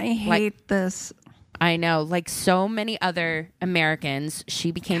devastating. I hate this. I know. Like so many other Americans,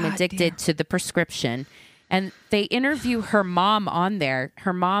 she became addicted to the prescription. And they interview her mom on there.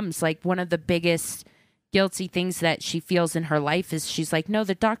 Her mom's like, one of the biggest guilty things that she feels in her life is she's like, no,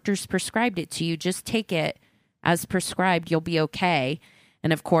 the doctor's prescribed it to you. Just take it as prescribed. You'll be okay.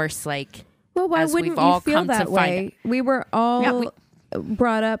 And of course, like, well, why wouldn't you feel that way? We were all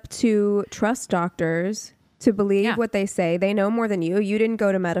brought up to trust doctors, to believe what they say. They know more than you. You didn't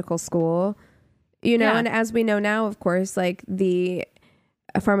go to medical school, you know. And as we know now, of course, like the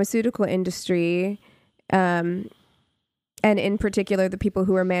pharmaceutical industry, and in particular, the people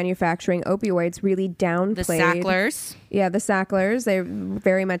who are manufacturing opioids really downplayed the Sacklers. Yeah, the Sacklers. They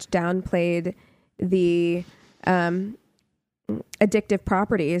very much downplayed the addictive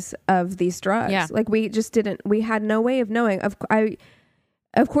properties of these drugs. Yeah. Like we just didn't. We had no way of knowing.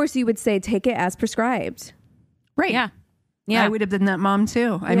 Of course, you would say take it as prescribed. Right. Yeah. I would have been that mom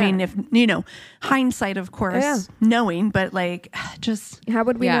too. I mean, if hindsight, of course, knowing, but like, just how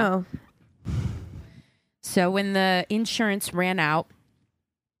would we know? So when the insurance ran out,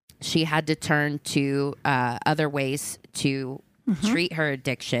 she had to turn to other ways to treat her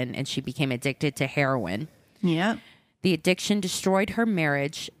addiction, and she became addicted to heroin. Yeah. The addiction destroyed her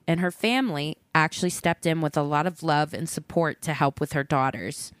marriage, and her family actually stepped in with a lot of love and support to help with her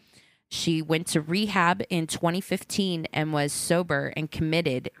daughters. She went to rehab in 2015 and was sober and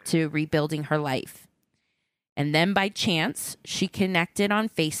committed to rebuilding her life. And then by chance, she connected on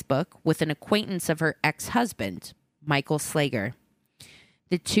Facebook with an acquaintance of her ex-husband, Michael Slager.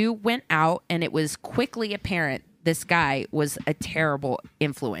 The two went out, and it was quickly apparent this guy was a terrible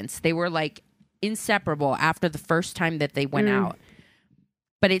influence. They were like inseparable after the first time that they went out.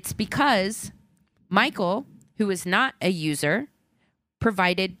 But it's because Michael, who is not a user,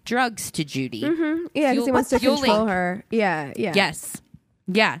 provided drugs to Judy. Mm-hmm. Yeah, because he wants to control her. Yeah. Yes.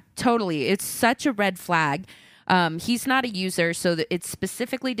 Yeah, totally. It's such a red flag. He's not a user, so that it's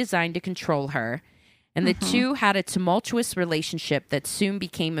specifically designed to control her. And the two had a tumultuous relationship that soon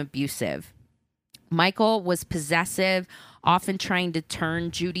became abusive. Michael was possessive, often trying to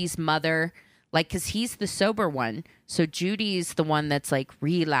turn Judy's mother, like, because he's the sober one. So Judy's the one that's like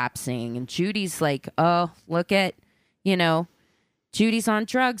relapsing. And Judy's like, oh, look at, Judy's on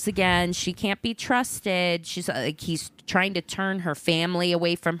drugs again. She can't be trusted. She's like, he's trying to turn her family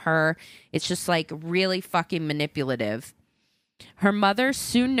away from her. It's just like really fucking manipulative. Her mother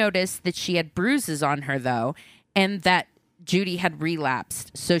soon noticed that she had bruises on her, though, and that Judy had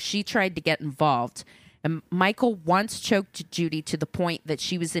relapsed. So she tried to get involved. And Michael once choked Judy to the point that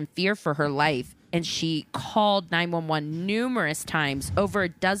she was in fear for her life. And she called 911 numerous times, over a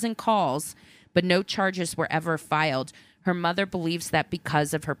dozen calls, but no charges were ever filed. Her mother believes that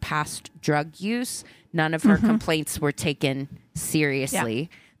because of her past drug use, none of her complaints were taken seriously,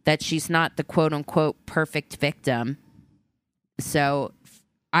 that she's not the quote-unquote perfect victim. So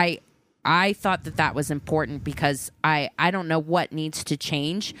I thought that was important because I don't know what needs to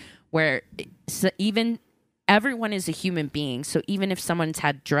change where even everyone is a human being. So even if someone's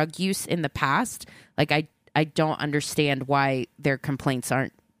had drug use in the past, like I don't understand why their complaints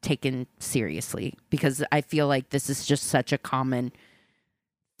aren't taken seriously, because I feel like this is just such a common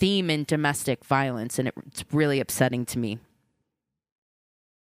theme in domestic violence, and it's really upsetting to me.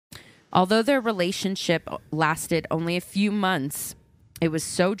 Although their relationship lasted only a few months, it was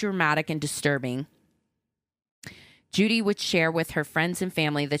so dramatic and disturbing. Judy would share with her friends and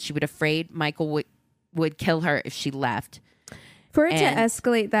family that she was afraid Michael would kill her if she left. For it to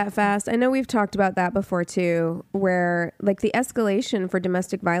escalate that fast, I know we've talked about that before too, where like the escalation for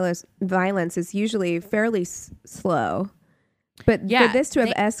domestic violence is usually fairly slow. But for this to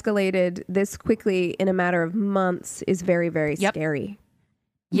have escalated this quickly in a matter of months is very, very scary.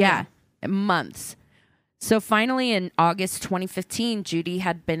 Yeah, months. So finally, in August 2015, Judy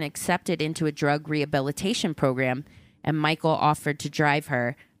had been accepted into a drug rehabilitation program, and Michael offered to drive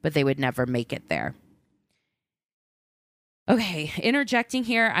her, but they would never make it there. Okay, interjecting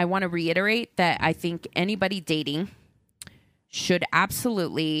here, I want to reiterate that I think anybody dating should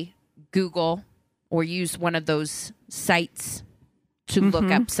absolutely Google or use one of those sites to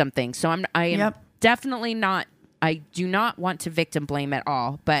look up something. So I am definitely not, I do not want to victim blame at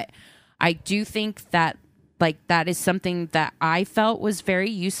all, but I do think that that is something that I felt was very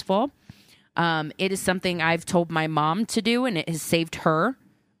useful. It is something I've told my mom to do, and it has saved her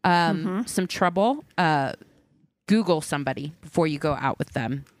some trouble. Google somebody before you go out with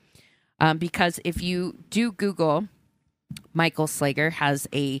them. Because if you do Google, Michael Slager has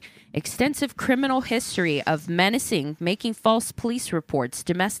a extensive criminal history of menacing, making false police reports,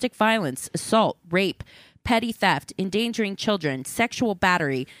 domestic violence, assault, rape, petty theft, endangering children, sexual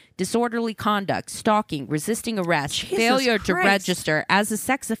battery, disorderly conduct, stalking, resisting arrest, failure to register as a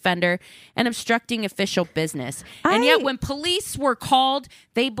sex offender, and obstructing official business. And yet when police were called,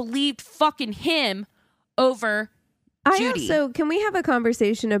 they believed fucking him over Judy. Can we have a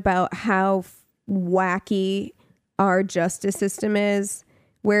conversation about how wacky our justice system is?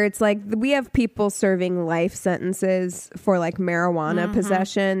 Where it's like we have people serving life sentences for like marijuana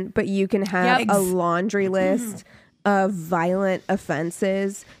possession, but you can have a laundry list of violent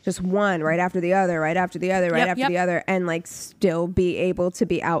offenses, just one right after the other, right after the other, right after the other, and like still be able to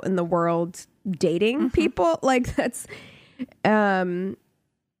be out in the world dating people. Like that's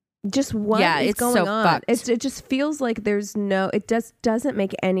just what is going so on. Fucked. It just feels like it just doesn't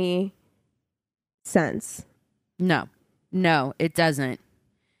make any sense. No, it doesn't.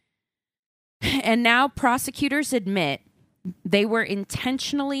 And now prosecutors admit they were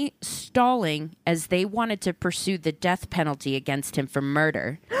intentionally stalling as they wanted to pursue the death penalty against him for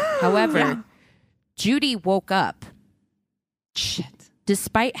murder. However, Judy woke up. Shit.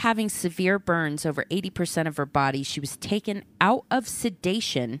 Despite having severe burns over 80% of her body, she was taken out of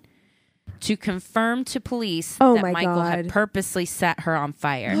sedation to confirm to police that Michael had purposely set her on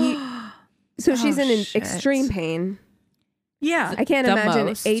fire. So she's in extreme pain. Yeah. I can't imagine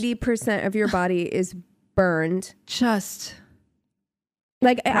 80% of your body is burned. Just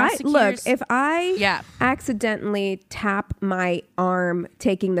like if I accidentally tap my arm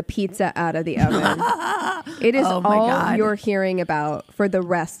taking the pizza out of the oven, it is all you're hearing about for the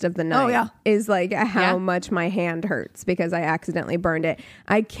rest of the night. Is like how much my hand hurts because I accidentally burned it.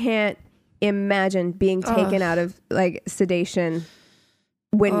 I can't imagine being taken out of like sedation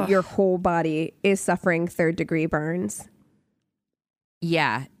when your whole body is suffering 3rd-degree burns.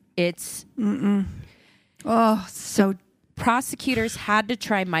 Yeah, it's... So prosecutors had to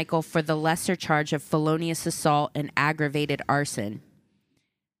try Michael for the lesser charge of felonious assault and aggravated arson.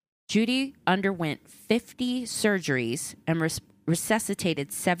 Judy underwent 50 surgeries and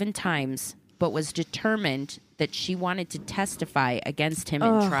resuscitated 7 times, but was determined that she wanted to testify against him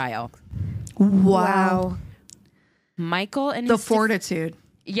in trial. Wow. Michael and the fortitude.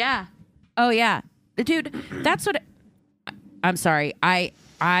 Yeah. Oh, yeah. Dude, that's what... I'm sorry. I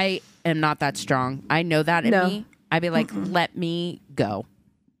am not that strong. I know that in me. I'd be like, let me go.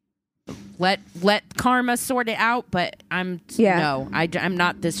 Let karma sort it out, but I'm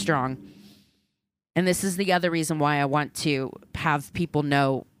not this strong. And this is the other reason why I want to have people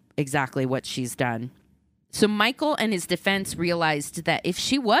know exactly what she's done. So Michael and his defense realized that if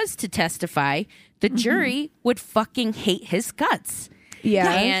she was to testify, the jury would fucking hate his guts.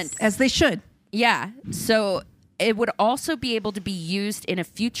 Yeah. And as they should. Yeah. So it would also be able to be used in a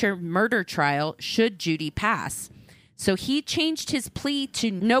future murder trial should Judy pass. So he changed his plea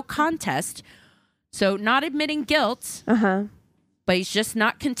to no contest. So not admitting guilt, but he's just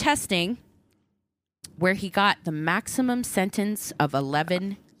not contesting, where he got the maximum sentence of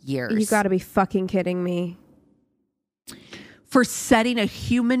 11 years. You got to be fucking kidding me. For setting a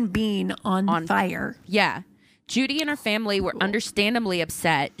human being on fire. Yeah. Judy and her family were understandably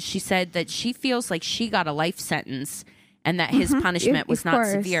upset. She said that she feels like she got a life sentence and that his punishment was not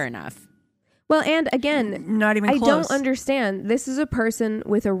severe enough. Well, and again, not even close. I don't understand. This is a person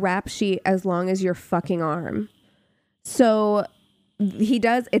with a rap sheet as long as your fucking arm. So he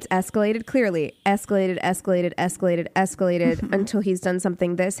does, it's escalated clearly. Escalated until he's done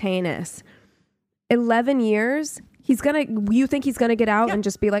something this heinous. 11 years, you think he's gonna get out and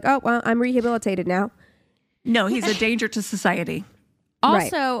just be like, oh, well, I'm rehabilitated now? No, he's a danger to society.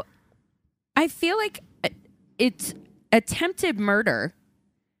 Also, I feel like it's attempted murder.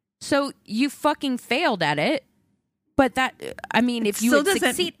 So you fucking failed at it. But that, I mean, if you would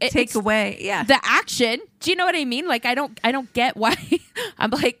succeed, take away the action. Do you know what I mean? Like, I don't get why.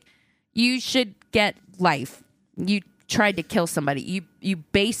 I'm like, you should get life. You tried to kill somebody. You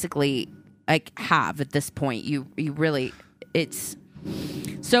basically like have at this point. You really, it's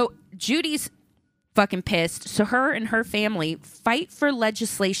so Judy's fucking pissed. So her and her family fight for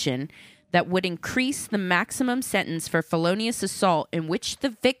legislation that would increase the maximum sentence for felonious assault in which the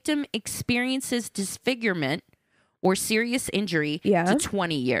victim experiences disfigurement or serious injury to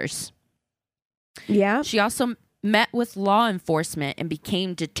 20 years. Yeah. She also met with law enforcement and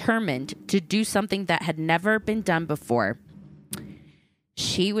became determined to do something that had never been done before.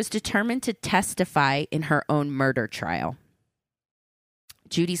 She was determined to testify in her own murder trial.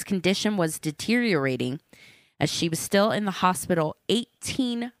 Judy's condition was deteriorating as she was still in the hospital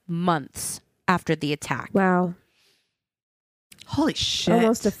 18 months after the attack. Wow. Holy shit.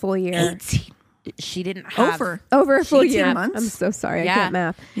 Almost a full year. 18. She didn't have... Over a full year. Months? I'm so sorry. I can't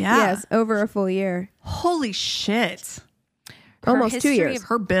math. Yeah. Yes, over a full year. Holy shit. Almost 2 years.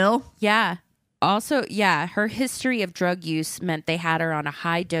 Her bill. Yeah. Also, her history of drug use meant they had her on a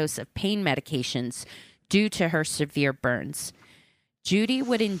high dose of pain medications due to her severe burns. Judy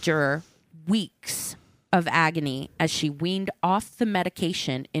would endure weeks of agony as she weaned off the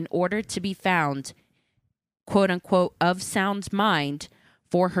medication in order to be found, quote unquote, of sound mind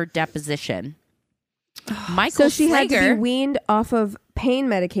for her deposition. Michael So she Slager, had to be weaned off of pain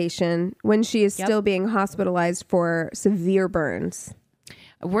medication when she is still being hospitalized for severe burns.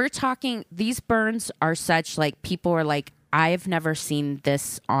 We're talking, these burns are such, like, people are like, I've never seen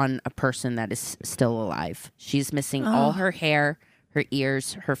this on a person that is still alive. She's missing all her hair, her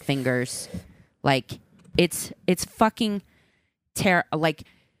ears, her fingers. Like, it's fucking like,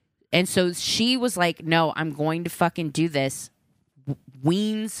 and so she was like, no, I'm going to fucking do this.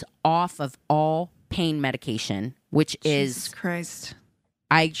 Weans off of all pain medication, which Jesus is Christ.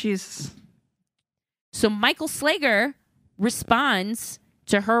 Jesus. So Michael Slager responds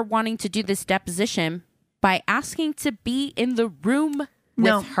to her wanting to do this deposition by asking to be in the room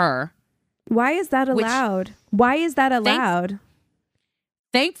with her. Why is that allowed? Why is that allowed?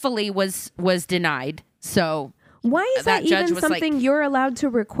 Thankfully was denied. So why is that even something you're allowed to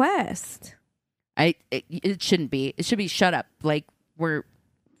request? It shouldn't be. It should be shut up. Like, we're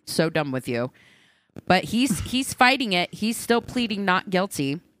so done with you. But he's fighting it. He's still pleading not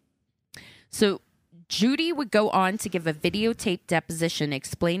guilty. So Judy would go on to give a videotaped deposition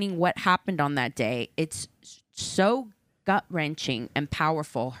explaining what happened on that day. It's so gut-wrenching and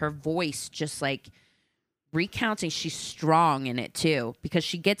powerful. Her voice just like recounting. She's strong in it too, because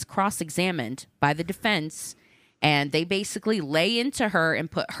she gets cross-examined by the defense, and they basically lay into her and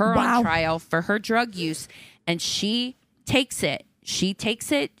put her on trial for her drug use, and she takes it.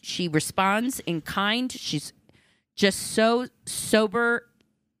 She responds in kind. She's just so sober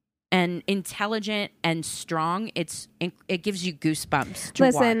and intelligent and strong. It gives you goosebumps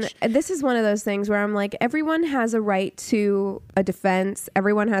to watch. This is one of those things where I'm like, everyone has a right to a defense.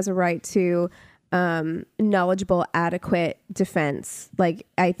 Everyone has a right to knowledgeable, adequate defense. Like,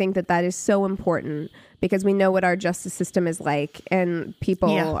 I think that is so important, because we know what our justice system is like, and people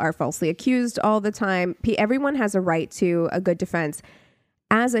are falsely accused all the time. Everyone has a right to a good defense.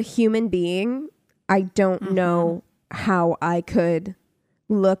 As a human being, I don't know how I could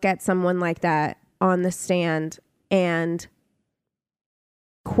look at someone like that on the stand and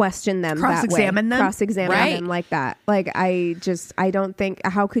question them, cross-examine them like that. Like, I don't think,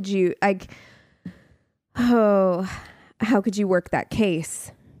 how could you, like, how could you work that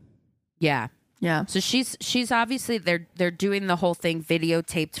case? Yeah. So she's obviously, they're doing the whole thing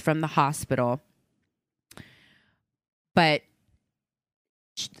videotaped from the hospital, but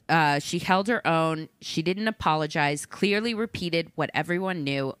she held her own. She didn't apologize, clearly repeated what everyone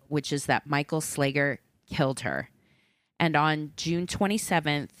knew, which is that Michael Slager killed her. And on June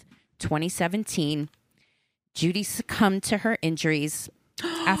 27th, 2017, Judy succumbed to her injuries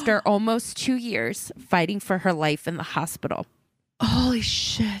after almost 2 years fighting for her life in the hospital. Holy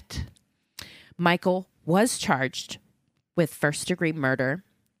shit. Michael was charged with first-degree murder,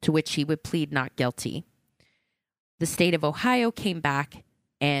 to which he would plead not guilty. The state of Ohio came back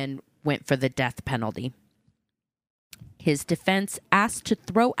and went for the death penalty. His defense asked to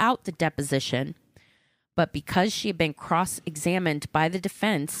throw out the deposition, but because she had been cross-examined by the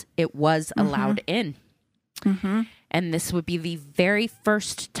defense, it was allowed in. And this would be the very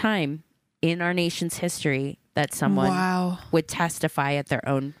first time in our nation's history that someone would testify at their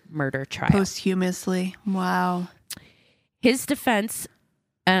own murder trial. Posthumously. Wow. His defense,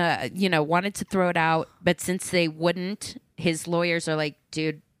 wanted to throw it out, but since they wouldn't, his lawyers are like,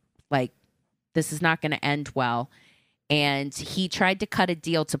 dude, like, this is not going to end well. And he tried to cut a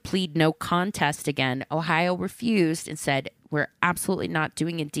deal to plead no contest again. Ohio refused and said, we're absolutely not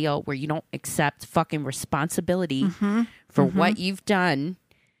doing a deal where you don't accept fucking responsibility for what you've done.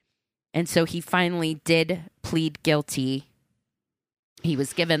 And so he finally did plead guilty. He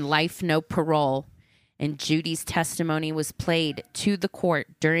was given life, no parole. And Judy's testimony was played to the court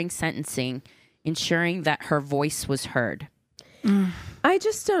during sentencing, ensuring that her voice was heard. I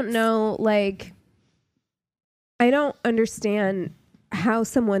just don't know, like, I don't understand how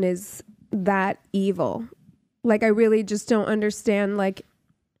someone is that evil. Like, I really just don't understand. Like,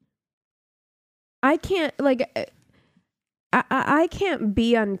 I can't, like, I can't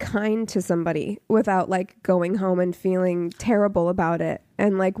be unkind to somebody without, like, going home and feeling terrible about it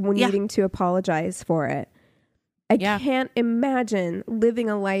and, like, needing to apologize for it. I can't imagine living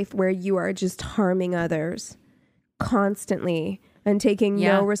a life where you are just harming others constantly and taking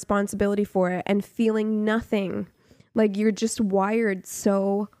no responsibility for it and feeling nothing. Like, you're just wired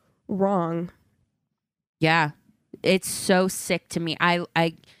so wrong. Yeah. It's so sick to me. I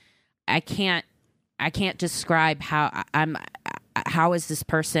can't describe how is this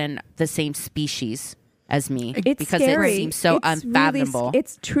person the same species as me? It's because scary. It seems so unfathomable.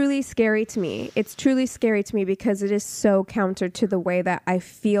 It's truly scary to me. It's truly scary to me because it is so counter to the way that I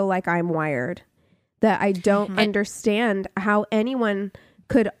feel like I'm wired, that I don't understand how anyone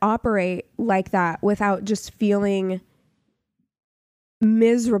could operate like that without just feeling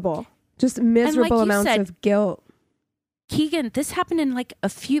miserable, just miserable like amounts of guilt. Keegan, this happened in like a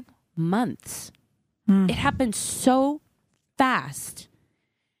few months. It happened so fast.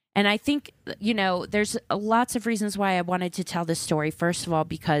 And I think, there's lots of reasons why I wanted to tell this story. First of all,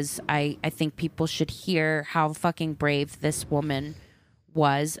 because I think people should hear how fucking brave this woman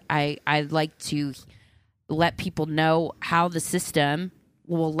was. I'd like to let people know how the system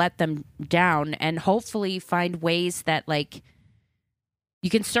will let them down and hopefully find ways that, like, you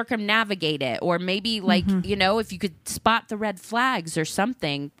can circumnavigate it, or maybe, like, if you could spot the red flags or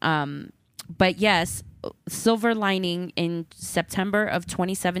something. But yes, silver lining, in September of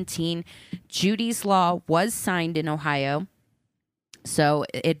 2017, Judy's Law was signed in Ohio. So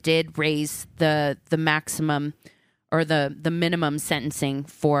it did raise the maximum or the minimum sentencing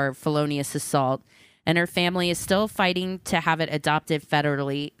for felonious assault. And her family is still fighting to have it adopted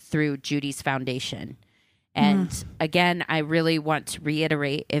federally through Judy's Foundation. And again, I really want to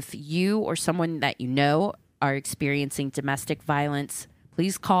reiterate, if you or someone that you know are experiencing domestic violence,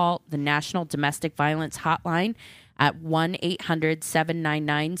 please call the National Domestic Violence Hotline at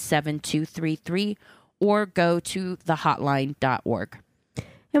 1-800-799-7233, or go to thehotline.org.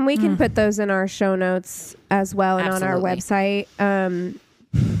 And we can put those in our show notes as well and on our website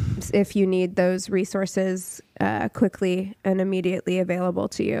if you need those resources quickly and immediately available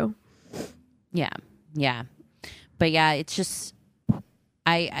to you. Yeah. Yeah. But yeah, it's just,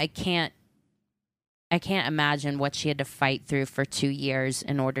 I can't imagine what she had to fight through for 2 years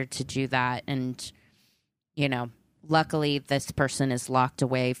in order to do that. And, you know, luckily this person is locked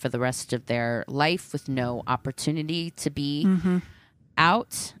away for the rest of their life with no opportunity to be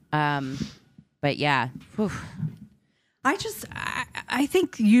out. But yeah. Whew. I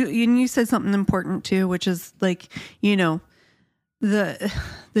think you said something important too, which is like, you know, the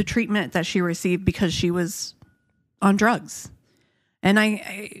treatment that she received because she was on drugs. And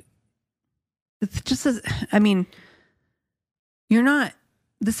it's just, I mean,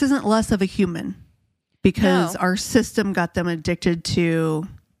 this isn't less of a human because our system got them addicted to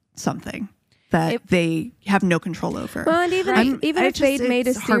something that they have no control over. Well, and even if they'd made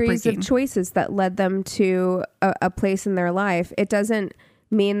a series of choices that led them to a place in their life, it doesn't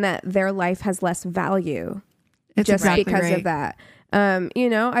mean that their life has less value just because of that. You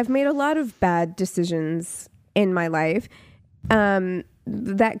know, I've made a lot of bad decisions in my life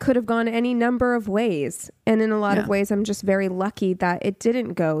that could have gone any number of ways. And in a lot of ways, I'm just very lucky that it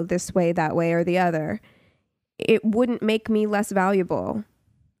didn't go this way, that way, or the other. It wouldn't make me less valuable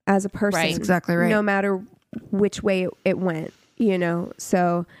as a person. Right. Exactly right. No matter which way it went, you know.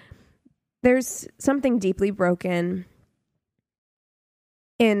 So there's something deeply broken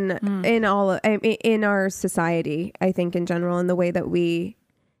in our society, I think, in general, in the way that we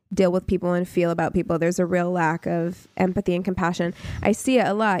deal with people and feel about people. There's a real lack of empathy and compassion. I see it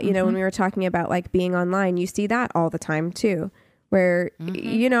a lot, you know, when we were talking about like being online, you see that all the time too, where,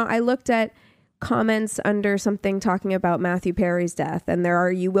 you know, I looked at comments under something talking about Matthew Perry's death, and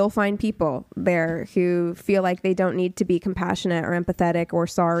you will find people there who feel like they don't need to be compassionate or empathetic or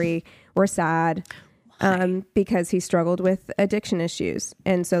sorry or sad because he struggled with addiction issues.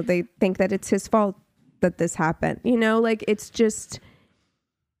 And so they think that it's his fault that this happened. You know, like it's just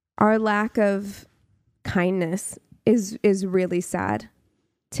our lack of kindness is really sad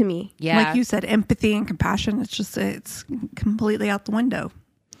to me. Yeah. Like you said, empathy and compassion, it's completely out the window.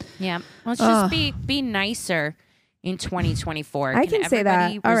 Yeah. Let's just be nicer in 2024. I can say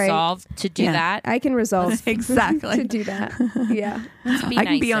that. Resolve to do that. I can resolve exactly to do that. Yeah. Let's be I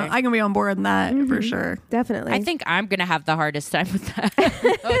nicer. can be on board on that for sure. Definitely. I think I'm gonna have the hardest time with that.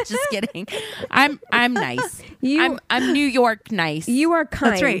 Oh, just kidding. I'm nice. I'm New York nice. You are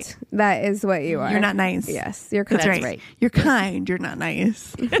kind. That's right. That is what you are. You're not nice. Yes, you're kind. That's right. You're kind. You're not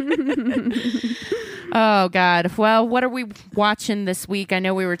nice. Oh God. Well, what are we watching this week? I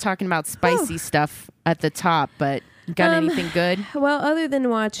know we were talking about spicy stuff at the top, but got anything good? Well, other than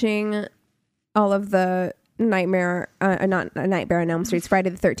watching all of the Nightmare on Elm Street, Friday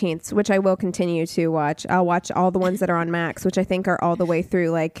the 13th, which I will continue to watch. I'll watch all the ones that are on Max, which I think are all the way through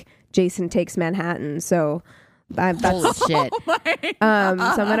like Jason Takes Manhattan. So that's holy shit. So I'm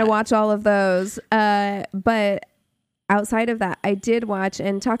gonna watch all of those. But outside of that, I did watch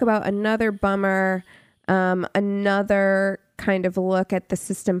and talk about another bummer, another kind of look at the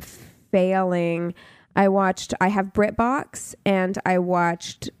system failing. I have BritBox, and I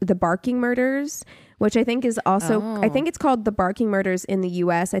watched The Barking Murders, which I think is also, I think it's called The Barking Murders in the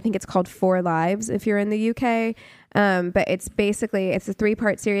US. I think it's called 4 Lives if you're in the UK. But it's a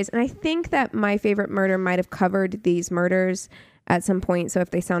 3-part series. And I think that My Favorite Murder might have covered these murders at some point. So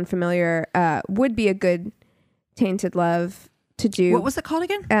if they sound familiar, would be a good Tainted Love to do. What was it called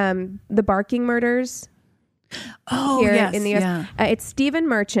again? The Barking Murders. Here yes, in the US. Yeah. It's Stephen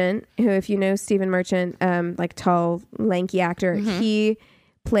Merchant, who, if you know Stephen Merchant, like tall, lanky actor, he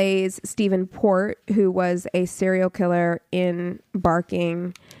plays Stephen Port, who was a serial killer in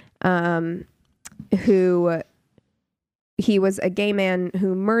Barking, who he was a gay man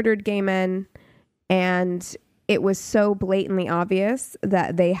who murdered gay men, and it was so blatantly obvious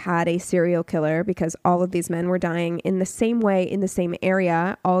that they had a serial killer because all of these men were dying in the same way, in the same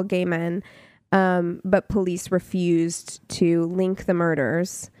area, all gay men. But police refused to link the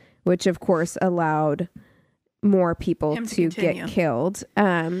murders, which of course allowed more people to get killed.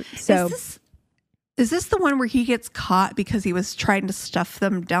 Is this the one where he gets caught because he was trying to stuff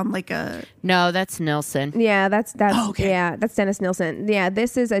them down like a... No, that's Nilsson. Yeah, that's Dennis Nilsson. Yeah,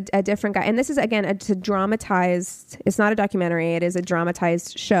 this is a different guy. And this is, again, it's a dramatized, it's not a documentary. It is a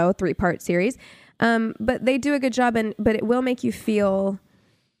dramatized show, 3-part series. But they do a good job, but it will make you feel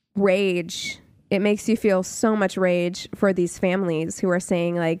rage. It makes you feel so much rage for these families who are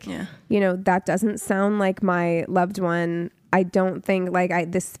saying like, you know, that doesn't sound like my loved one. I don't think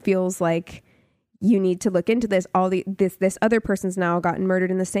this feels like you need to look into this. This other person's now gotten murdered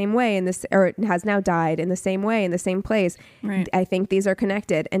in the same way, and or has now died in the same way in the same place. Right. I think these are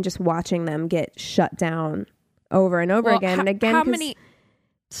connected, and just watching them get shut down over and over again and again. How many?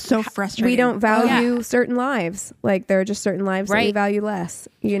 So frustrating. We don't value certain lives. Like there are just certain lives that we value less.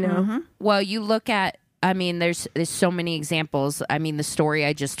 You know. Mm-hmm. Well, you look at. I mean, there's so many examples. I mean, the story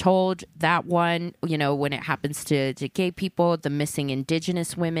I just told, that one, you know, when it happens to gay people, the missing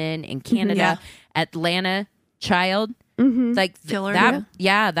Indigenous women in Canada, Atlanta child, like Killer,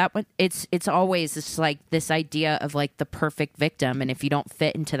 that one. It's always this like this idea of like the perfect victim, and if you don't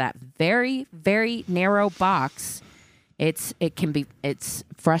fit into that very, very narrow box, it's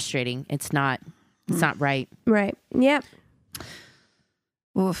frustrating. It's not right. Right. Yep.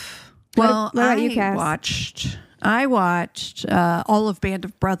 Oof. Well, what about you, Cass? I watched all of Band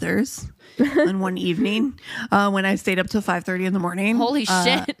of Brothers in one evening when I stayed up till 5:30 in the morning. Holy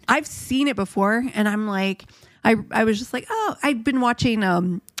shit! I've seen it before, and I'm like, I was just like, oh, I've been watching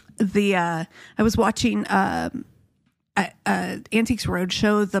I was watching Antiques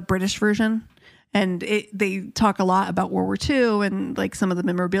Roadshow, the British version. And they talk a lot about World War II and like some of the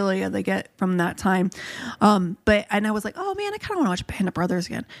memorabilia they get from that time. And I was like, oh man, I kind of want to watch Band of Brothers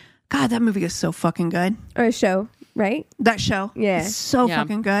again. God, that movie is so fucking good. Or a show, right? That show. Yeah. Is so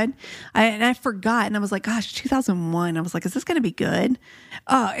fucking good. I forgot. And I was like, gosh, 2001. I was like, is this going to be good?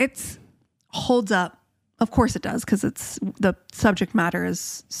 It's holds up. Of course it does. Cause the subject matter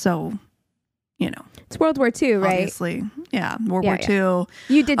is so, you know. It's World War II, right? Obviously. Yeah. World War II.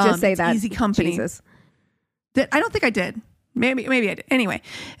 You did just say that. Easy Company. Jesus. I don't think I did. Maybe I did. Anyway,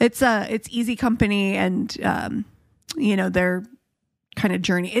 it's Easy Company and, you know, their kind of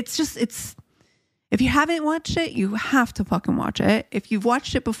journey. If you haven't watched it, you have to fucking watch it. If you've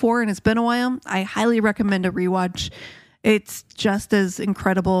watched it before and it's been a while, I highly recommend a rewatch. It's just as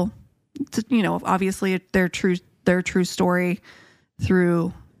incredible. You know, obviously their true story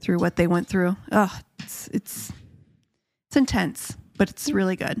through what they went through. Oh, it's intense, but it's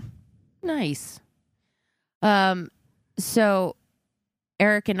really good. Nice. So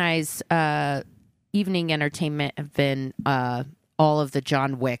Eric and I's evening entertainment have been all of the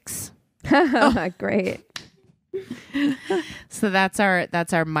John Wicks. Great. So that's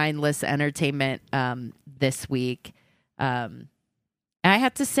our mindless entertainment this week. I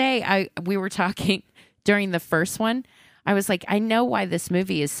have to say, we were talking during the first one. I was like, I know why this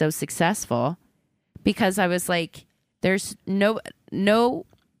movie is so successful, because I was like, there's no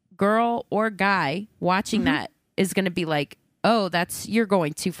girl or guy watching that is going to be like, oh, you're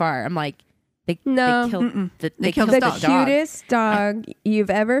going too far. I'm like, they killed the cutest dog you've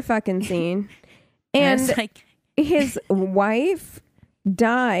ever fucking seen. And like, his wife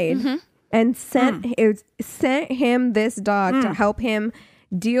died and sent him this dog to help him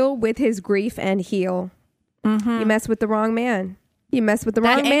deal with his grief and heal. You mess with the wrong man. You mess with the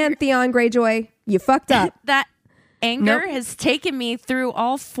wrong man, Theon Greyjoy. You fucked up. That anger has taken me through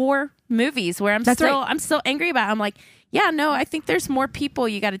all 4 movies where I'm still angry about it. I'm like, yeah, no, I think there's more people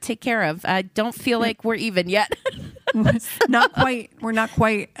you got to take care of. I don't feel like we're even yet. Not quite. We're not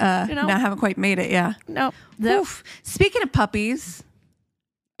quite. Haven't quite made it. Yeah. No. Oof. Speaking of puppies.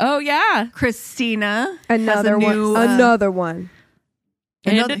 Oh yeah, Christina. Another one. Another one.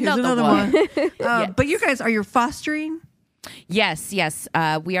 Yes. But you guys, are you fostering? Yes.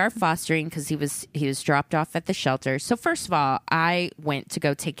 We are fostering because he was dropped off at the shelter. So first of all, I went to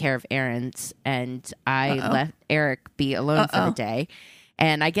go take care of errands, and I let Eric be alone for the day.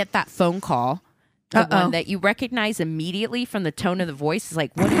 And I get that phone call, the one that you recognize immediately from the tone of the voice. Is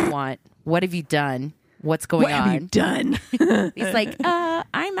like, what do you want? What have you done? What's going on? What have you done? He's like,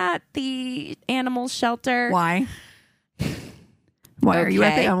 I'm at the animal shelter. Why? Why are you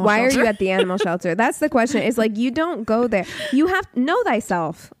at the animal shelter? Why are you at the animal shelter? That's the question. It's like, you don't go there. You have to know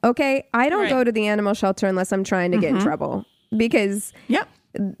thyself. Okay. I don't go to the animal shelter unless I'm trying to get in trouble, because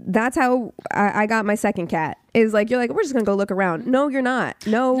that's how I got my second cat. Is like, you're like, we're just going to go look around. No, you're not.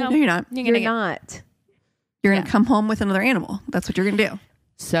 No, you're not. You're not. You're going to come home with another animal. That's what you're going to do.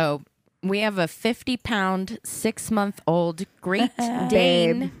 So we have a 50-pound, 6-month-old Great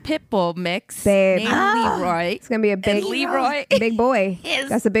Dane pit bull mix named Leroy. It's gonna be a big Leroy. Big boy.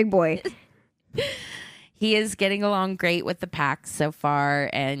 That's a big boy. He is getting along great with the pack so far,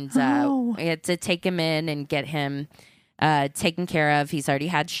 and we had to take him in and get him taken care of. He's already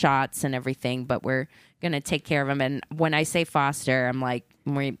had shots and everything, but we're gonna take care of him. And when I say foster, I'm like,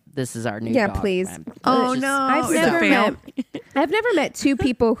 this is our new dog. Yeah, please. I've never met 2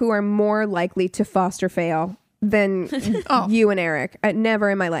 people who are more likely to foster fail than you and Eric. Never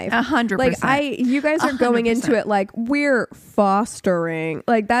in my life. 100%. Like you guys are going 100%. Into it like we're fostering.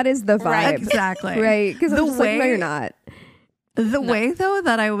 Like that is the vibe. Right, exactly. Right. Because the way, no, you're not. The way though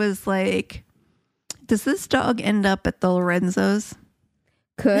that I was like, does this dog end up at the Lorenzos?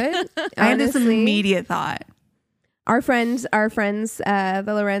 Could. I had this immediate thought. Our friends, the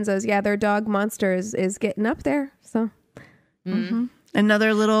Lorenzos, yeah, their dog Monster is getting up there. So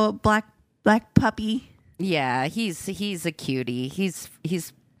another little black puppy. Yeah, he's a cutie. He's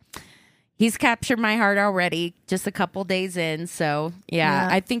captured my heart already, just a couple days in. So yeah.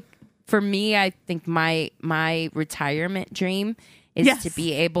 I think for me, my retirement dream is to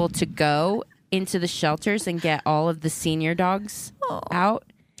be able to go into the shelters and get all of the senior dogs out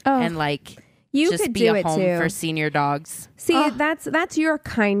and like you just could be do a it home too. for senior dogs. See, that's your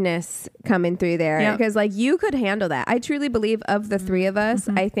kindness coming through there because like you could handle that. I truly believe of the three of us,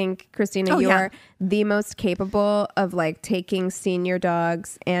 I think Christina, you are the most capable of like taking senior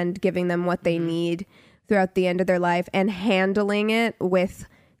dogs and giving them what they need throughout the end of their life and handling it with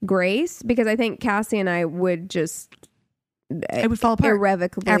grace, because I think Cassie and I would just it would fall apart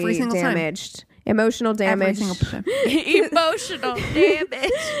irrevocably every single damaged time. Emotional damage. Emotional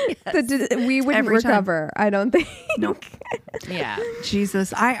damage. Yes. We wouldn't recover, I don't think. Nope. Yeah.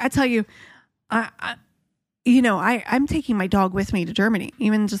 Jesus. I tell you, I'm taking my dog with me to Germany,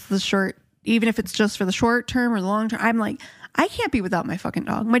 even if it's just for the short term or the long term. I'm like, I can't be without my fucking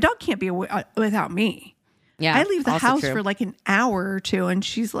dog. My dog can't be without me. Yeah. I leave the house for like an hour or two and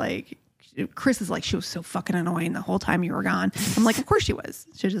she's like, Chris is like, she was so fucking annoying the whole time you were gone. I'm like, of course she was.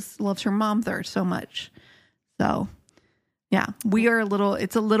 She just loves her mom there so much. So, yeah,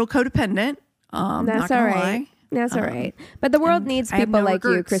 it's a little codependent. That's all right. That's all right. But the world needs people like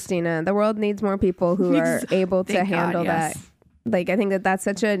you, Christina. The world needs more people who are able to handle that. Like, I think that's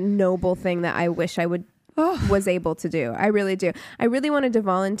such a noble thing that I wish I was able to do. I really do. I really wanted to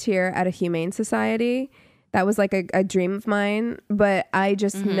volunteer at a humane society. That was like a dream of mine, but I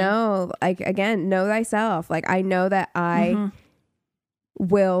just know, like, again, know thyself. Like, I know that I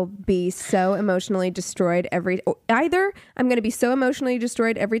will be so emotionally destroyed either I'm going to be so emotionally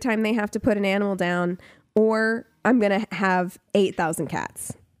destroyed every time they have to put an animal down, or I'm going to have 8,000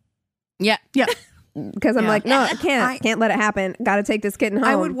 cats. Yeah. Yeah. Because I'm like, no, I can't let it happen. Got to take this kitten home.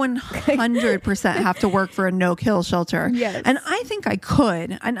 I would 100% have to work for a no-kill shelter. Yes. And I think I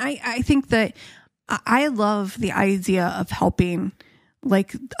could. And I think that I love the idea of helping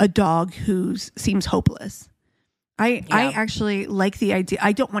like a dog who seems hopeless. I actually like the idea.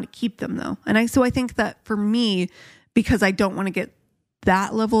 I don't want to keep them though. And so I think that for me, because I don't want to get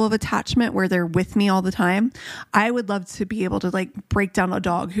that level of attachment where they're with me all the time, I would love to be able to like break down a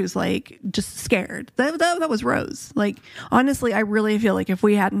dog who's like just scared. That was Rose. Like, honestly, I really feel like if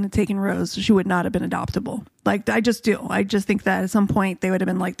we hadn't taken Rose, she would not have been adoptable. Like, I just do. I just think that at some point they would have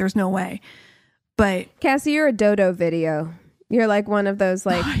been like, there's no way. But Cassie, you're a dodo video. You're like one of those,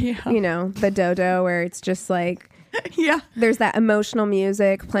 like, the dodo where it's just like, there's that emotional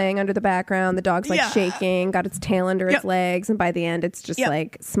music playing under the background. The dog's like shaking, got its tail under its legs. And by the end, it's just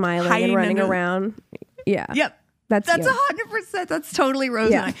like smiling and running around. Yeah. Yep. That's 100%. That's totally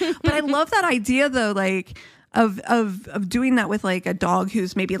Rose and I. But I love that idea though, like, of doing that with like a dog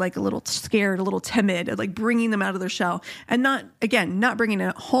who's maybe like a little scared, a little timid, and like bringing them out of their shell, and not bringing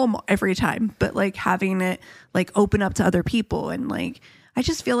it home every time, but like having it like open up to other people. And like, I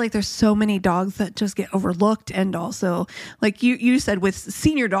just feel like there's so many dogs that just get overlooked. And also, like you said, with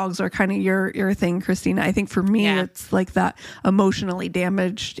senior dogs are kind of your thing, Christina. I think for me, it's like that emotionally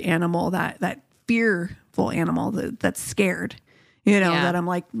damaged animal, that fearful animal that's scared. That I'm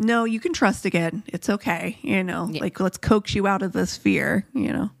like, no, you can trust again. It's okay. Like, let's coax you out of this fear,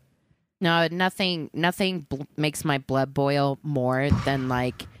 No, nothing makes my blood boil more than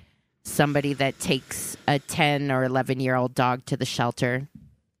like somebody that takes a 10 or 11-year-old dog to the shelter.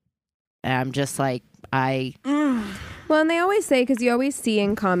 And I'm just like, Well, and they always say, because you always see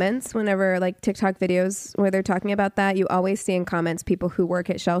in comments whenever like TikTok videos where they're talking about that, you always see in comments people who work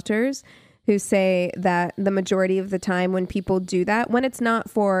at shelters who say that the majority of the time when people do that, when it's not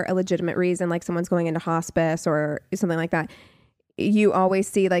for a legitimate reason, like someone's going into hospice or something like that, you always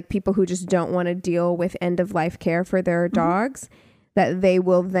see like people who just don't want to deal with end of life care for their dogs, that they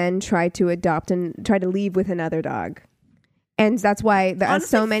will then try to adopt and try to leave with another dog. And that's why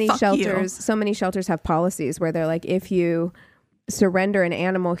so many shelters have policies where they're like, if you surrender an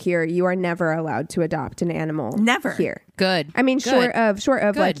animal here, you are never allowed to adopt an animal here. Good. I mean, short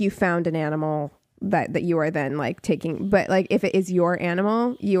of like you found an animal that you are then like taking, but like if it is your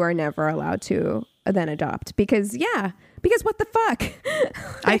animal, you are never allowed to then adopt because what the fuck?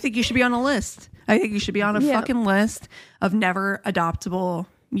 I think you should be on a list. I think you should be on a fucking list of never adoptable,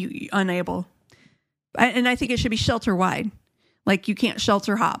 unable. And I think it should be shelter wide. Like you can't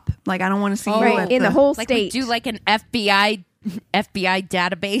shelter hop. Like I don't want to see you in the whole like state. Do like an FBI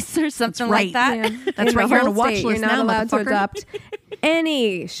database or something like that. Yeah. That's right. You're on a watch list. You're not now, allowed to adopt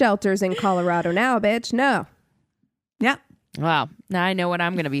any shelters in Colorado now, bitch. No. Yeah. Wow. Now I know what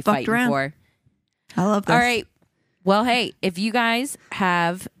I'm going to be fighting for. I love this. All right. Well, hey, if you guys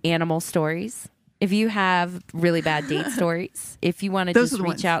have animal stories, if you have really bad date stories, if you want to just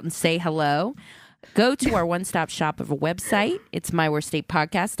reach out and say hello, go to our one-stop shop of a website. It's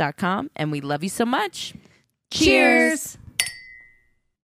myworstdatepodcast.com, and we love you so much. Cheers.